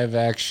a live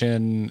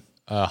action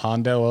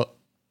Hondo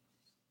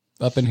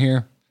up in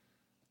here?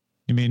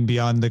 You mean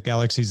Beyond the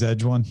Galaxy's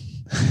Edge one?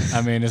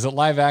 I mean, is it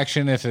live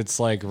action if it's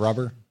like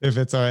rubber? If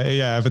it's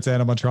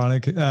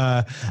animatronic,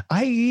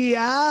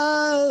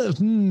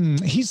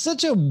 he's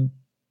such a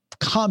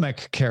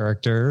comic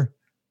character.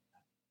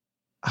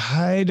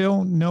 I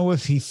don't know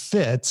if he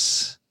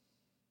fits.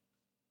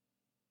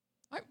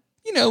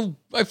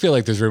 I feel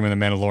like there's room in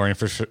the Mandalorian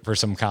for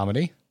some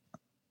comedy.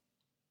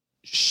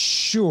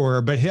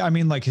 Sure, but I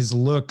mean, like his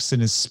looks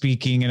and his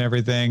speaking and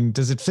everything.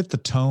 Does it fit the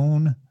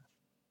tone?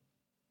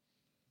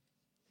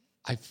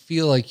 I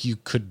feel like you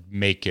could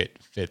make it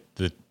fit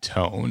the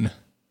tone.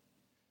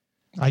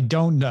 I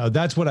don't know.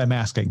 That's what I'm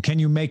asking. Can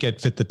you make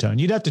it fit the tone?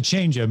 You'd have to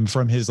change him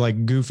from his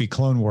like goofy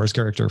Clone Wars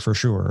character for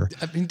sure.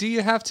 I mean, do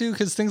you have to?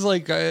 Because things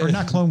like or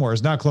not Clone Wars.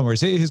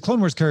 His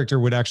Clone Wars character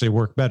would actually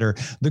work better.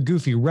 The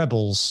goofy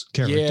Rebels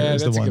character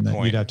is the one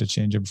that you'd have to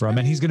change him from,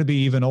 and he's going to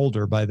be even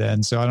older by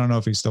then. So I don't know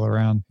if he's still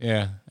around.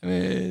 Yeah, I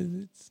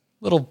mean, it's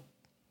a little,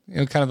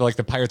 kind of like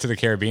the Pirates of the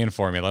Caribbean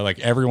formula. Like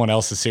everyone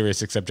else is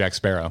serious except Jack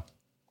Sparrow.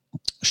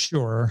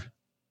 Sure,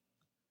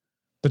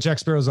 but Jack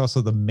Sparrow is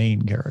also the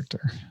main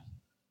character.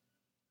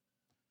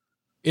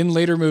 In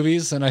later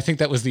movies, and I think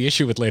that was the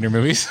issue with later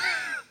movies.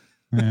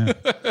 Yeah.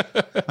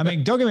 I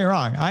mean, don't get me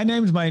wrong. I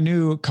named my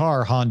new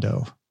car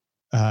Hondo.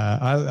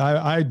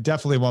 I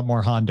definitely want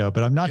more Hondo,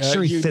 but I'm not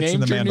sure he fits in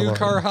the Mandalorian. You named your new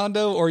car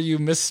Hondo, or you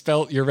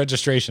misspelt your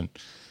registration?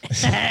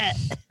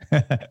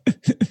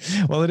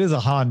 Well, it is a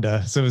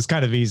Honda, so it's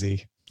kind of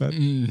easy. But.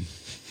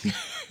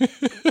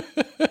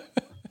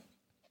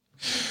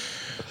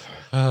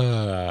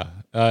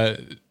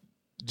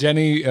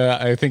 Jenny,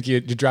 I think you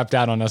dropped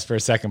out on us for a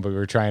second, but we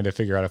were trying to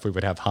figure out if we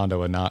would have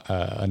Hondo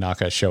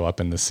Anaka show up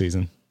in this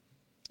season.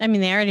 I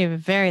mean, they already have a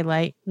very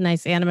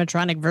nice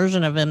animatronic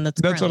version of him that's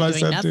what I doing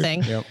said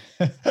nothing. Too.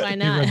 Yep. Why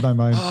not? You read my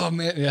mind. Oh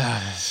man, yeah.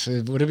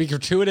 Would it be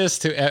gratuitous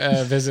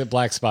to visit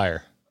Black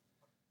Spire?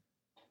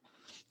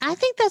 I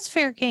think that's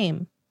fair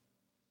game.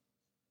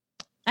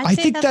 I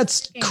think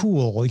that's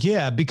cool.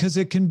 Yeah, because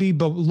it can be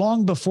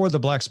long before the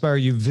Black Spire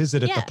you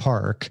visit at the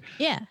park.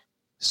 Yeah.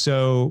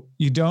 So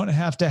you don't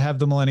have to have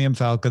the Millennium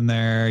Falcon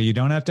there. You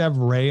don't have to have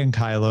Rey and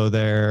Kylo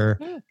there.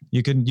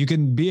 It can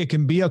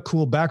be a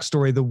cool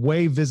backstory. The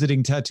way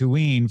visiting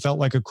Tatooine felt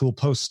like a cool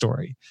post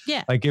story.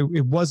 Yeah. Like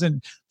it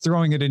wasn't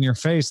throwing it in your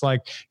face.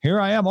 Like,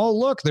 here I am. Oh,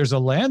 look, there's a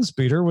land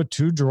speeder with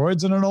 2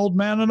 droids and an old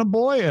man and a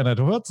boy in it.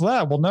 What's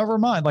that? Well, never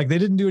mind. Like they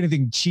didn't do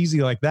anything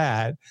cheesy like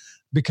that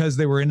because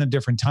they were in a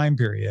different time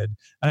period.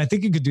 And I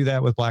think you could do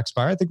that with Black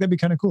Spire. I think that'd be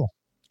kind of cool.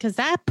 Because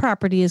that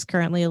property is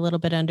currently a little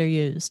bit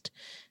underused.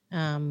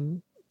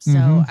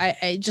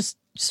 I just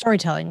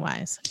storytelling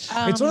wise, it's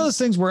one of those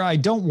things where I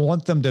don't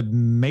want them to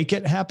make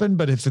it happen,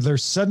 but if they're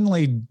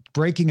suddenly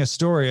breaking a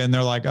story and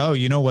they're like, oh,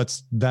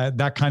 what's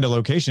that kind of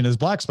location is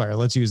Black Spire,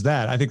 let's use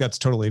that. I think that's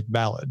totally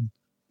valid.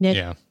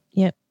 Yeah.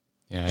 Yep.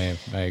 Yeah,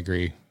 I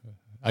agree.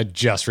 I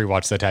just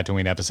rewatched the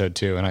Tatooine episode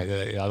too, and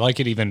I like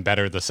it even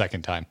better the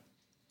second time.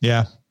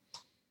 Yeah.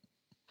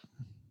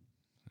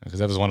 Because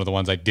that was one of the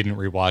ones I didn't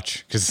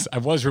rewatch because I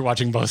was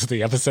rewatching most of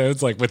the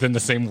episodes like within the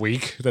same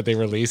week that they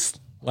released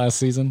last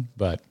season,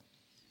 but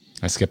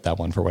I skipped that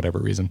one for whatever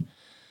reason.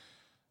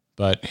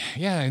 But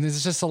yeah, and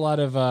there's just a lot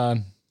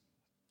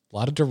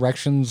of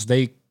directions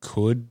they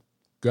could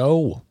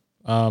go.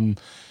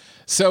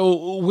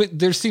 So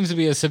there seems to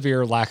be a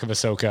severe lack of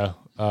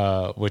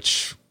Ahsoka,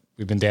 which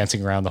we've been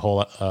dancing around the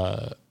whole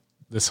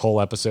this whole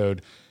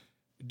episode.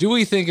 Do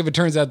we think if it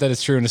turns out that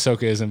it's true and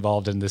Ahsoka is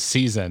involved in this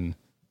season?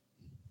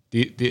 Do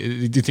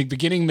you think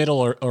beginning, middle,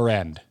 or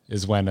end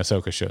is when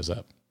Ahsoka shows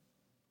up?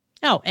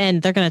 Oh,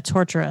 and they're going to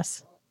torture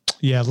us.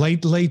 Yeah,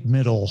 late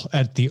middle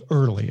at the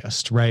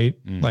earliest, right?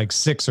 Like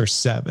 6 or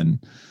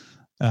 7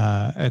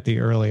 at the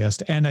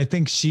earliest. And I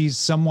think she's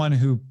someone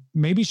who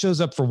maybe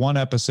shows up for 1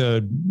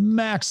 episode,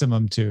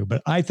 maximum 2,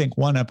 but I think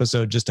 1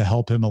 episode just to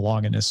help him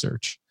along in his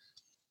search.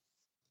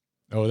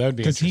 Oh, that would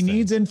be because he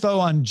needs info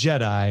on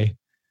Jedi,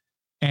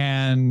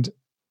 and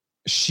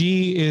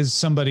she is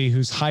somebody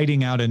who's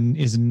hiding out and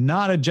is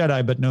not a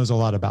Jedi, but knows a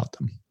lot about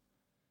them.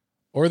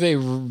 Or they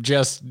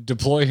just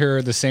deploy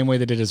her the same way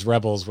they did as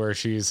Rebels, where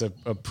she's a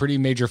pretty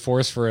major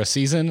force for a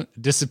season,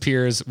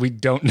 disappears. We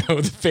don't know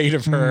the fate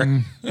of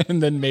her,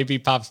 and then maybe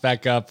pops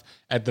back up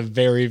at the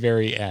very,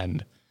 very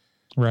end.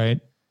 Right.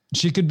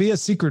 She could be a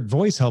secret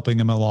voice helping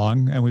him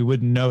along, and we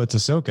wouldn't know it's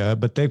Ahsoka,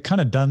 but they've kind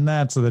of done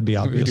that, so that'd be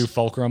obvious. We do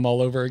Fulcrum all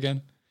over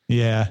again.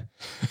 Yeah.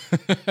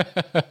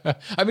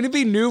 I mean, it'd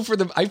be new for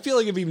I feel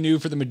like it'd be new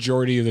for the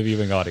majority of the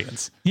viewing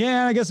audience.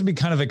 Yeah, I guess it'd be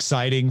kind of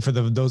exciting for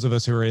those of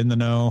us who are in the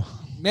know.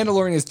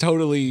 Mandalorian is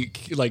totally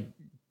like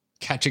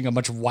catching a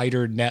much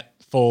wider net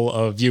full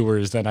of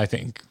viewers than I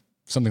think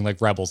something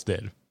like Rebels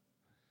did.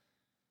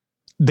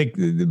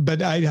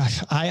 But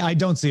I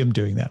don't see them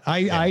doing that.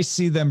 I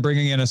see them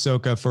bringing in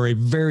Ahsoka for a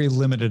very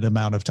limited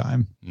amount of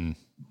time.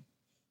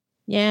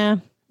 Yeah,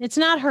 it's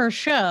not her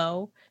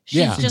show.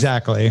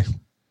 Exactly.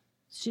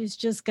 She's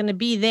just going to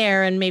be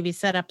there and maybe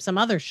set up some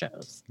other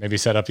shows. Maybe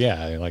set up, Wait,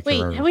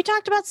 have we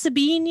talked about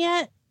Sabine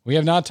yet? We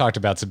have not talked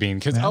about Sabine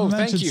because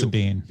thank you,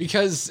 Sabine.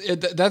 Because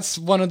that's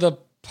one of the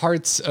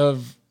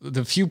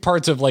few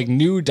parts of like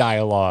new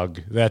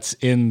dialogue that's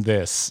in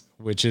this,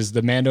 which is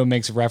the Mando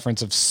makes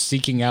reference of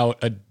seeking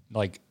out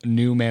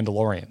new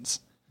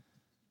Mandalorians.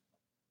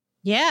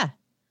 Yeah,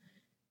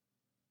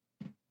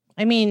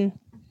 I mean,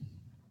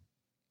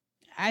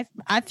 I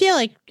feel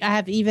like I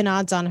have even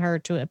odds on her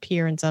to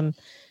appear in some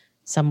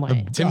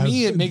way. To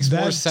me, it makes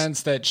more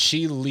sense that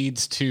she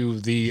leads to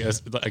the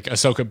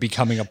Ahsoka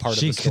becoming a part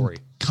of the story.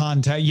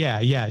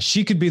 Yeah.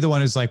 She could be the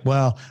one who's like,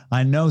 well,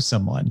 I know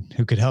someone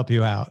who could help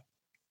you out.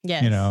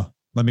 Yes.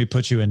 Let me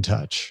put you in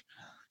touch.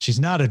 She's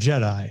not a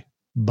Jedi,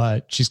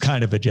 but she's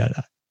kind of a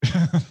Jedi.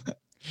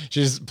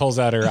 She just pulls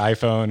out her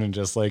iPhone and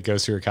just like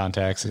goes through her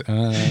contacts.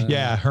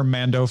 Yeah, her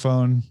Mando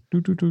phone.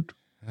 Doot, doot, doot.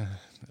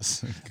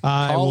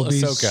 I will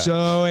be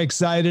so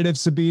excited if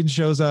Sabine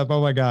shows up.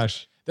 Oh my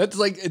gosh.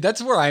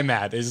 That's where I'm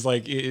at is why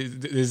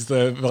is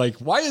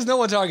no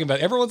one talking about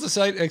it? Everyone's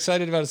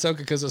excited about Ahsoka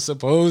because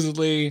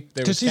supposedly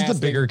because she's the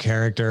bigger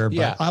character. But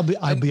yeah.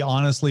 I'll be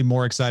honestly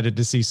more excited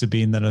to see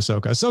Sabine than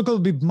Ahsoka. Ahsoka will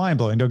be mind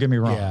blowing. Don't get me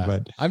wrong,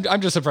 but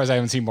I'm just surprised I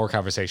haven't seen more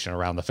conversation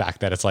around the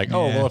fact that it's like,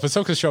 oh well, if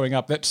Ahsoka's showing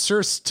up, that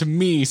sure to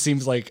me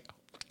seems like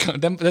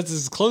that's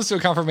as close to a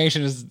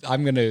confirmation as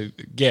I'm gonna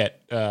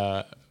get.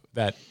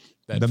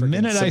 That the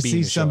minute Sabine I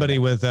see somebody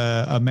with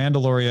a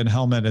Mandalorian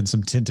helmet and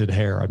some tinted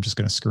hair, I'm just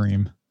gonna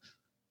scream.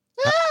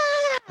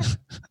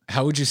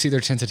 How would you see their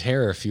tinted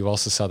hair if you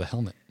also saw the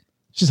helmet?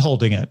 She's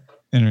holding it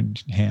in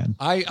her hand.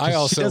 I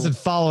also she doesn't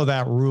follow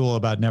that rule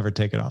about never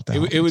taking off the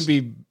helmet. It would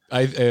be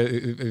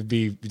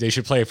they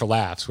should play it for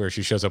laughs where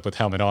she shows up with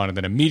helmet on and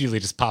then immediately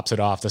just pops it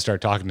off to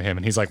start talking to him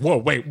and he's like, whoa,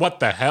 wait, what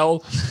the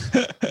hell?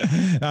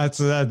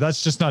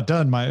 That's just not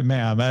done,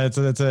 ma'am.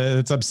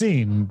 It's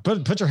obscene.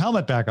 Put your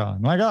helmet back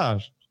on. My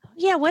gosh.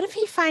 Yeah, what if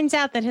he finds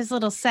out that his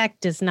little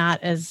sect is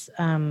not as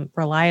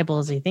reliable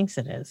as he thinks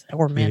it is,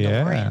 or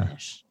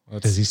Mandalorian-ish? Yeah.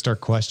 Does he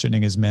start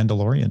questioning his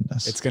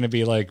Mandalorianness? It's going to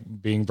be like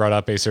being brought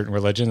up a certain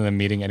religion and then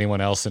meeting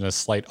anyone else in a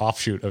slight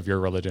offshoot of your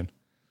religion.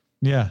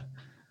 Yeah.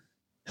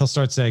 He'll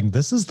start saying,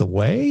 this is the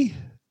way?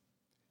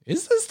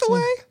 Is this the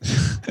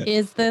way?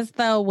 Is this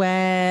the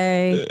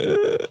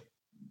way?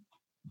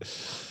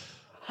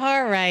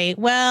 All right.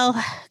 Well,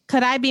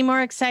 could I be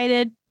more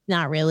excited?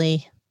 Not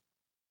really.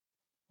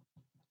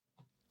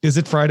 Is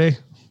it Friday?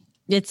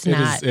 It's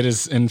not. It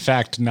is, in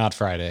fact, not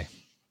Friday.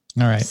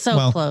 All right.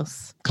 So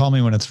close. Call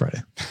me when it's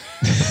Friday.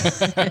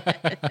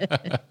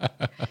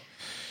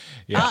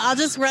 Yeah. I'll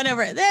just run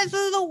over it. This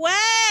is the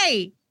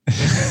way.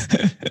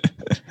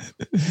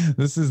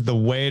 This is the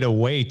way to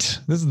wait.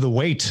 This is the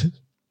wait.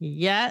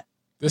 Yeah.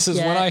 This is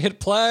when I hit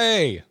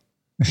play.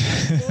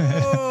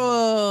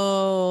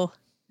 Oh.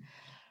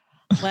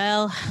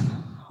 Well,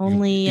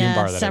 only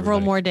several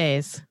more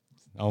days.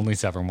 Only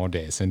several more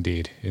days.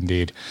 Indeed.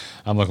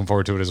 I'm looking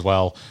forward to it as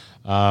well.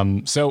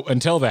 So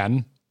until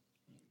then,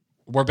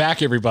 we're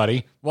back,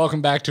 everybody.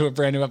 Welcome back to a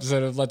brand new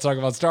episode of Let's Talk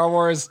About Star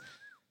Wars.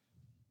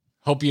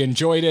 Hope you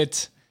enjoyed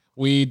it.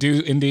 We do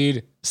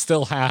indeed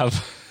still have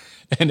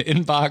an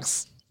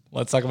inbox.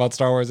 Let's talk about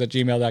Star Wars at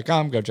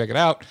gmail.com. Go check it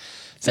out.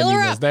 Send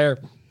emails there.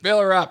 Fill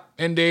her up.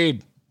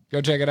 Indeed.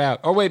 Go check it out.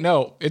 Oh, wait,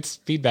 no. It's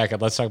feedback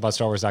at let's talk about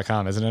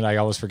StarWars.com, isn't it? I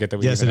always forget that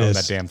we even own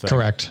that damn thing.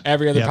 Correct.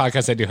 Every other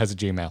podcast I do has a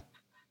Gmail.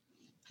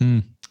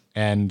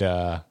 And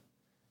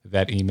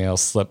that email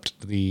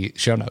slipped the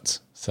show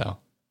notes. So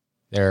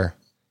there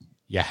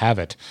you have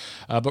it.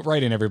 But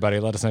write in, everybody.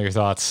 Let us know your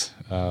thoughts.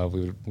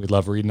 We'd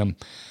love reading them.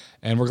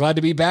 And we're glad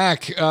to be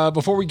back.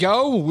 Before we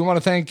go, we want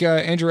to thank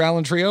Andrew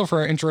Allen Trio for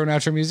our intro and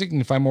outro music. You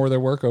can find more of their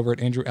work over at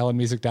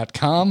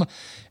andrewallenmusic.com.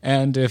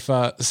 And if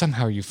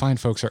somehow you find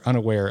folks are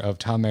unaware of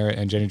Tom Merritt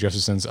and Jenny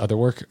Josephson's other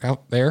work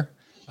out there,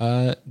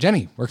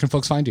 Jenny, where can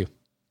folks find you?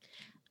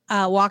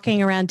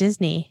 Walking around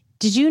Disney.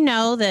 Did you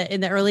know that in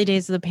the early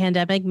days of the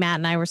pandemic, Matt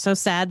and I were so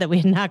sad that we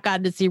had not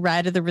gotten to see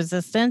Rise of the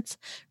Resistance,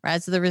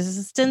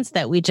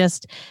 that we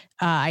just,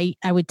 I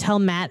would tell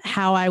Matt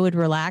how I would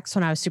relax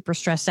when I was super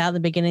stressed out in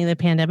the beginning of the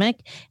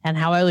pandemic, and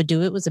how I would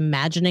do it was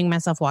imagining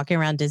myself walking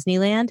around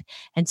Disneyland.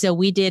 And so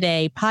we did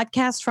a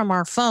podcast from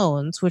our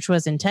phones, which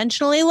was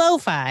intentionally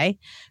lo-fi,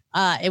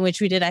 in which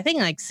we did, I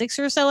think, like 6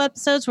 or so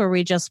episodes where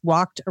we just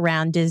walked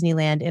around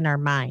Disneyland in our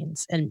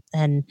minds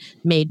and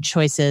made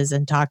choices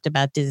and talked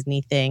about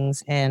Disney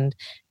things. And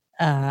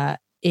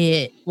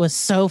it was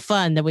so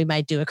fun that we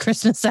might do a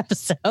Christmas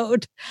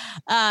episode.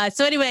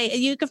 So anyway,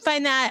 you can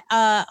find that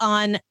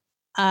on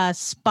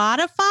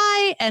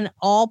Spotify and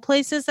all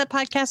places that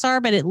podcasts are,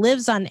 but it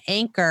lives on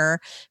Anchor,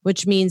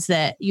 which means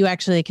that you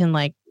actually can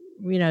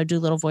do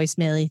little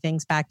voicemail-y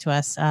things back to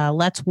us.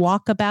 Let's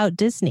walk about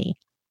Disney.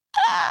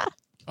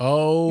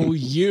 Oh,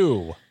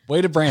 you.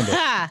 Way to brand it.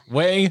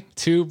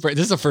 This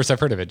is the first I've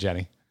heard of it,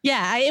 Jenny.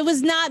 Yeah, it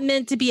was not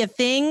meant to be a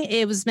thing.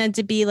 It was meant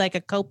to be like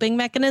a coping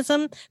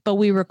mechanism, but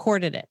we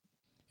recorded it.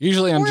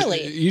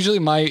 Usually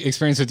my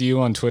experience with you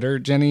on Twitter,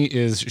 Jenny,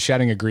 is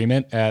shouting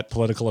agreement at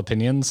political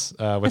opinions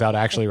without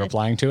actually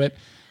replying to it.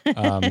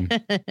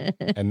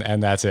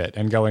 And that's it.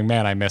 And going,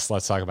 man, I miss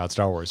Let's Talk About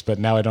Star Wars. But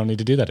now I don't need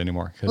to do that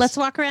anymore. Let's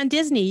walk around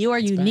Disney. You are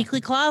uniquely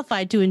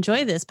qualified to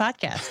enjoy this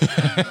podcast.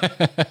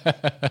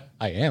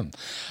 I am.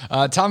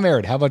 Tom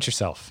Merritt, how about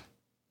yourself?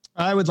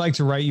 I would like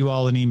to write you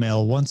all an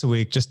email once a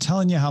week, just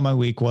telling you how my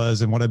week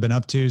was and what I've been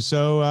up to.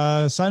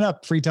 So sign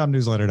up,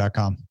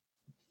 freetomnewsletter.com.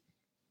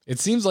 It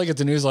seems like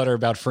it's a newsletter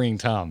about freeing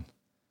Tom.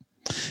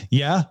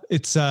 Yeah,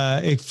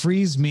 it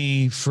frees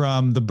me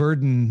from the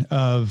burden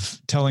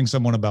of telling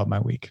someone about my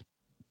week.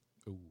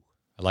 Ooh,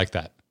 I like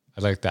that.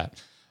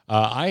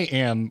 I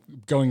am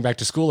going back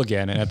to school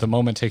again, and at the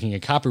moment taking a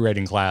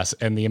copywriting class,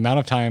 and the amount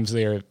of times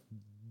they are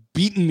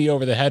beating me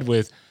over the head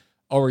with,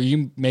 "Oh, are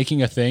you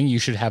making a thing? You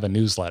should have a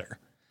newsletter."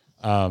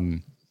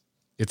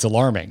 it's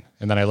alarming.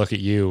 And then I look at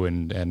you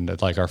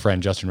and like our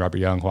friend Justin Robert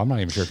Young, who I'm not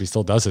even sure if he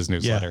still does his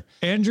newsletter.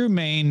 Yeah. Andrew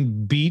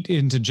Main beat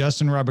into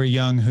Justin Robert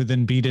Young, who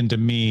then beat into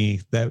me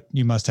that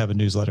you must have a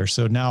newsletter.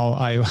 So now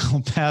I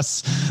will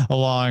pass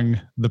along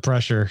the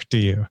pressure to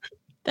you.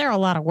 They're a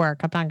lot of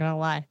work. I'm not going to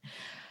lie.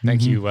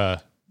 Thank you,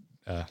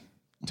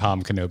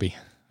 Tom Kenobi.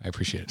 I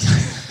appreciate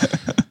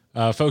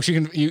it. Folks,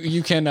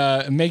 you can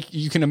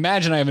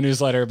imagine I have a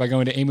newsletter by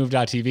going to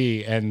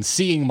amove.tv and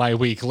seeing my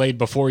week laid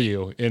before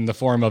you in the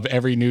form of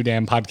every new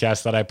damn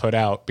podcast that I put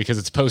out, because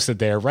it's posted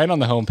there right on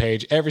the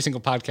homepage. Every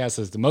single podcast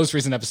is the most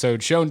recent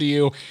episode shown to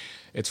you.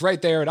 It's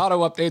right there. It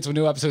auto updates when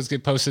new episodes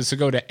get posted. So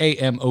go to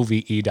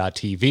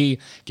amove.tv,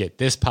 get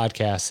this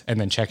podcast, and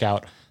then check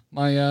out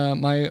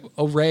my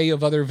array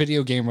of other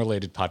video game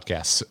related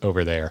podcasts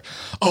over there.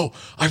 Oh,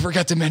 I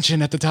forgot to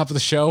mention at the top of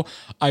the show,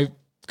 I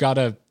got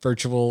a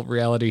virtual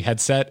reality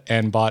headset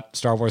and bought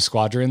Star Wars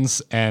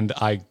Squadrons, and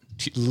I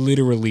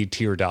literally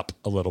teared up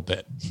a little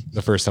bit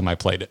the first time I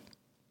played it.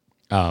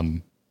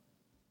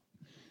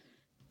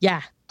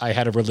 Yeah, I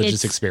had a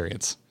religious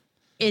experience.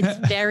 It's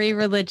very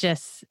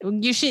religious.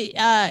 You should.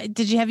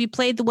 Have you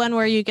played the one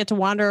where you get to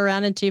wander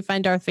around until you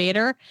find Darth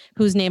Vader,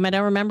 whose name I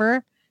don't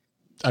remember?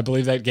 I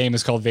believe that game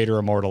is called Vader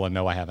Immortal, and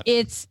no, I haven't.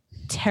 It's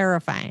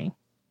terrifying.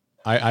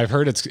 I've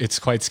heard it's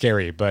quite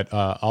scary, but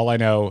all I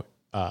know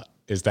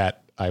is that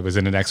I was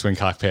in an X-Wing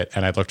cockpit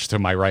and I looked to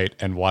my right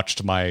and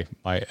watched my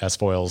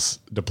S-foils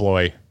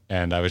deploy,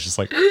 and I was just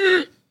like,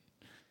 it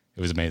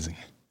was amazing.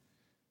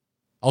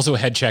 Also,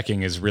 head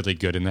checking is really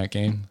good in that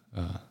game.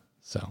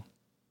 So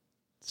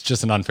it's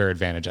just an unfair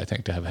advantage, I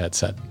think, to have a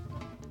headset.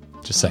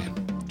 Just saying.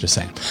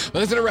 But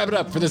that's going to wrap it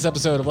up for this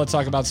episode of Let's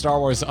Talk About Star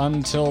Wars.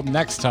 Until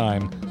next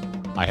time,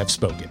 I have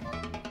spoken.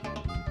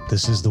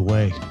 This is the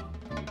way.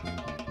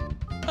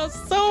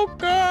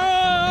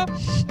 Ahsoka!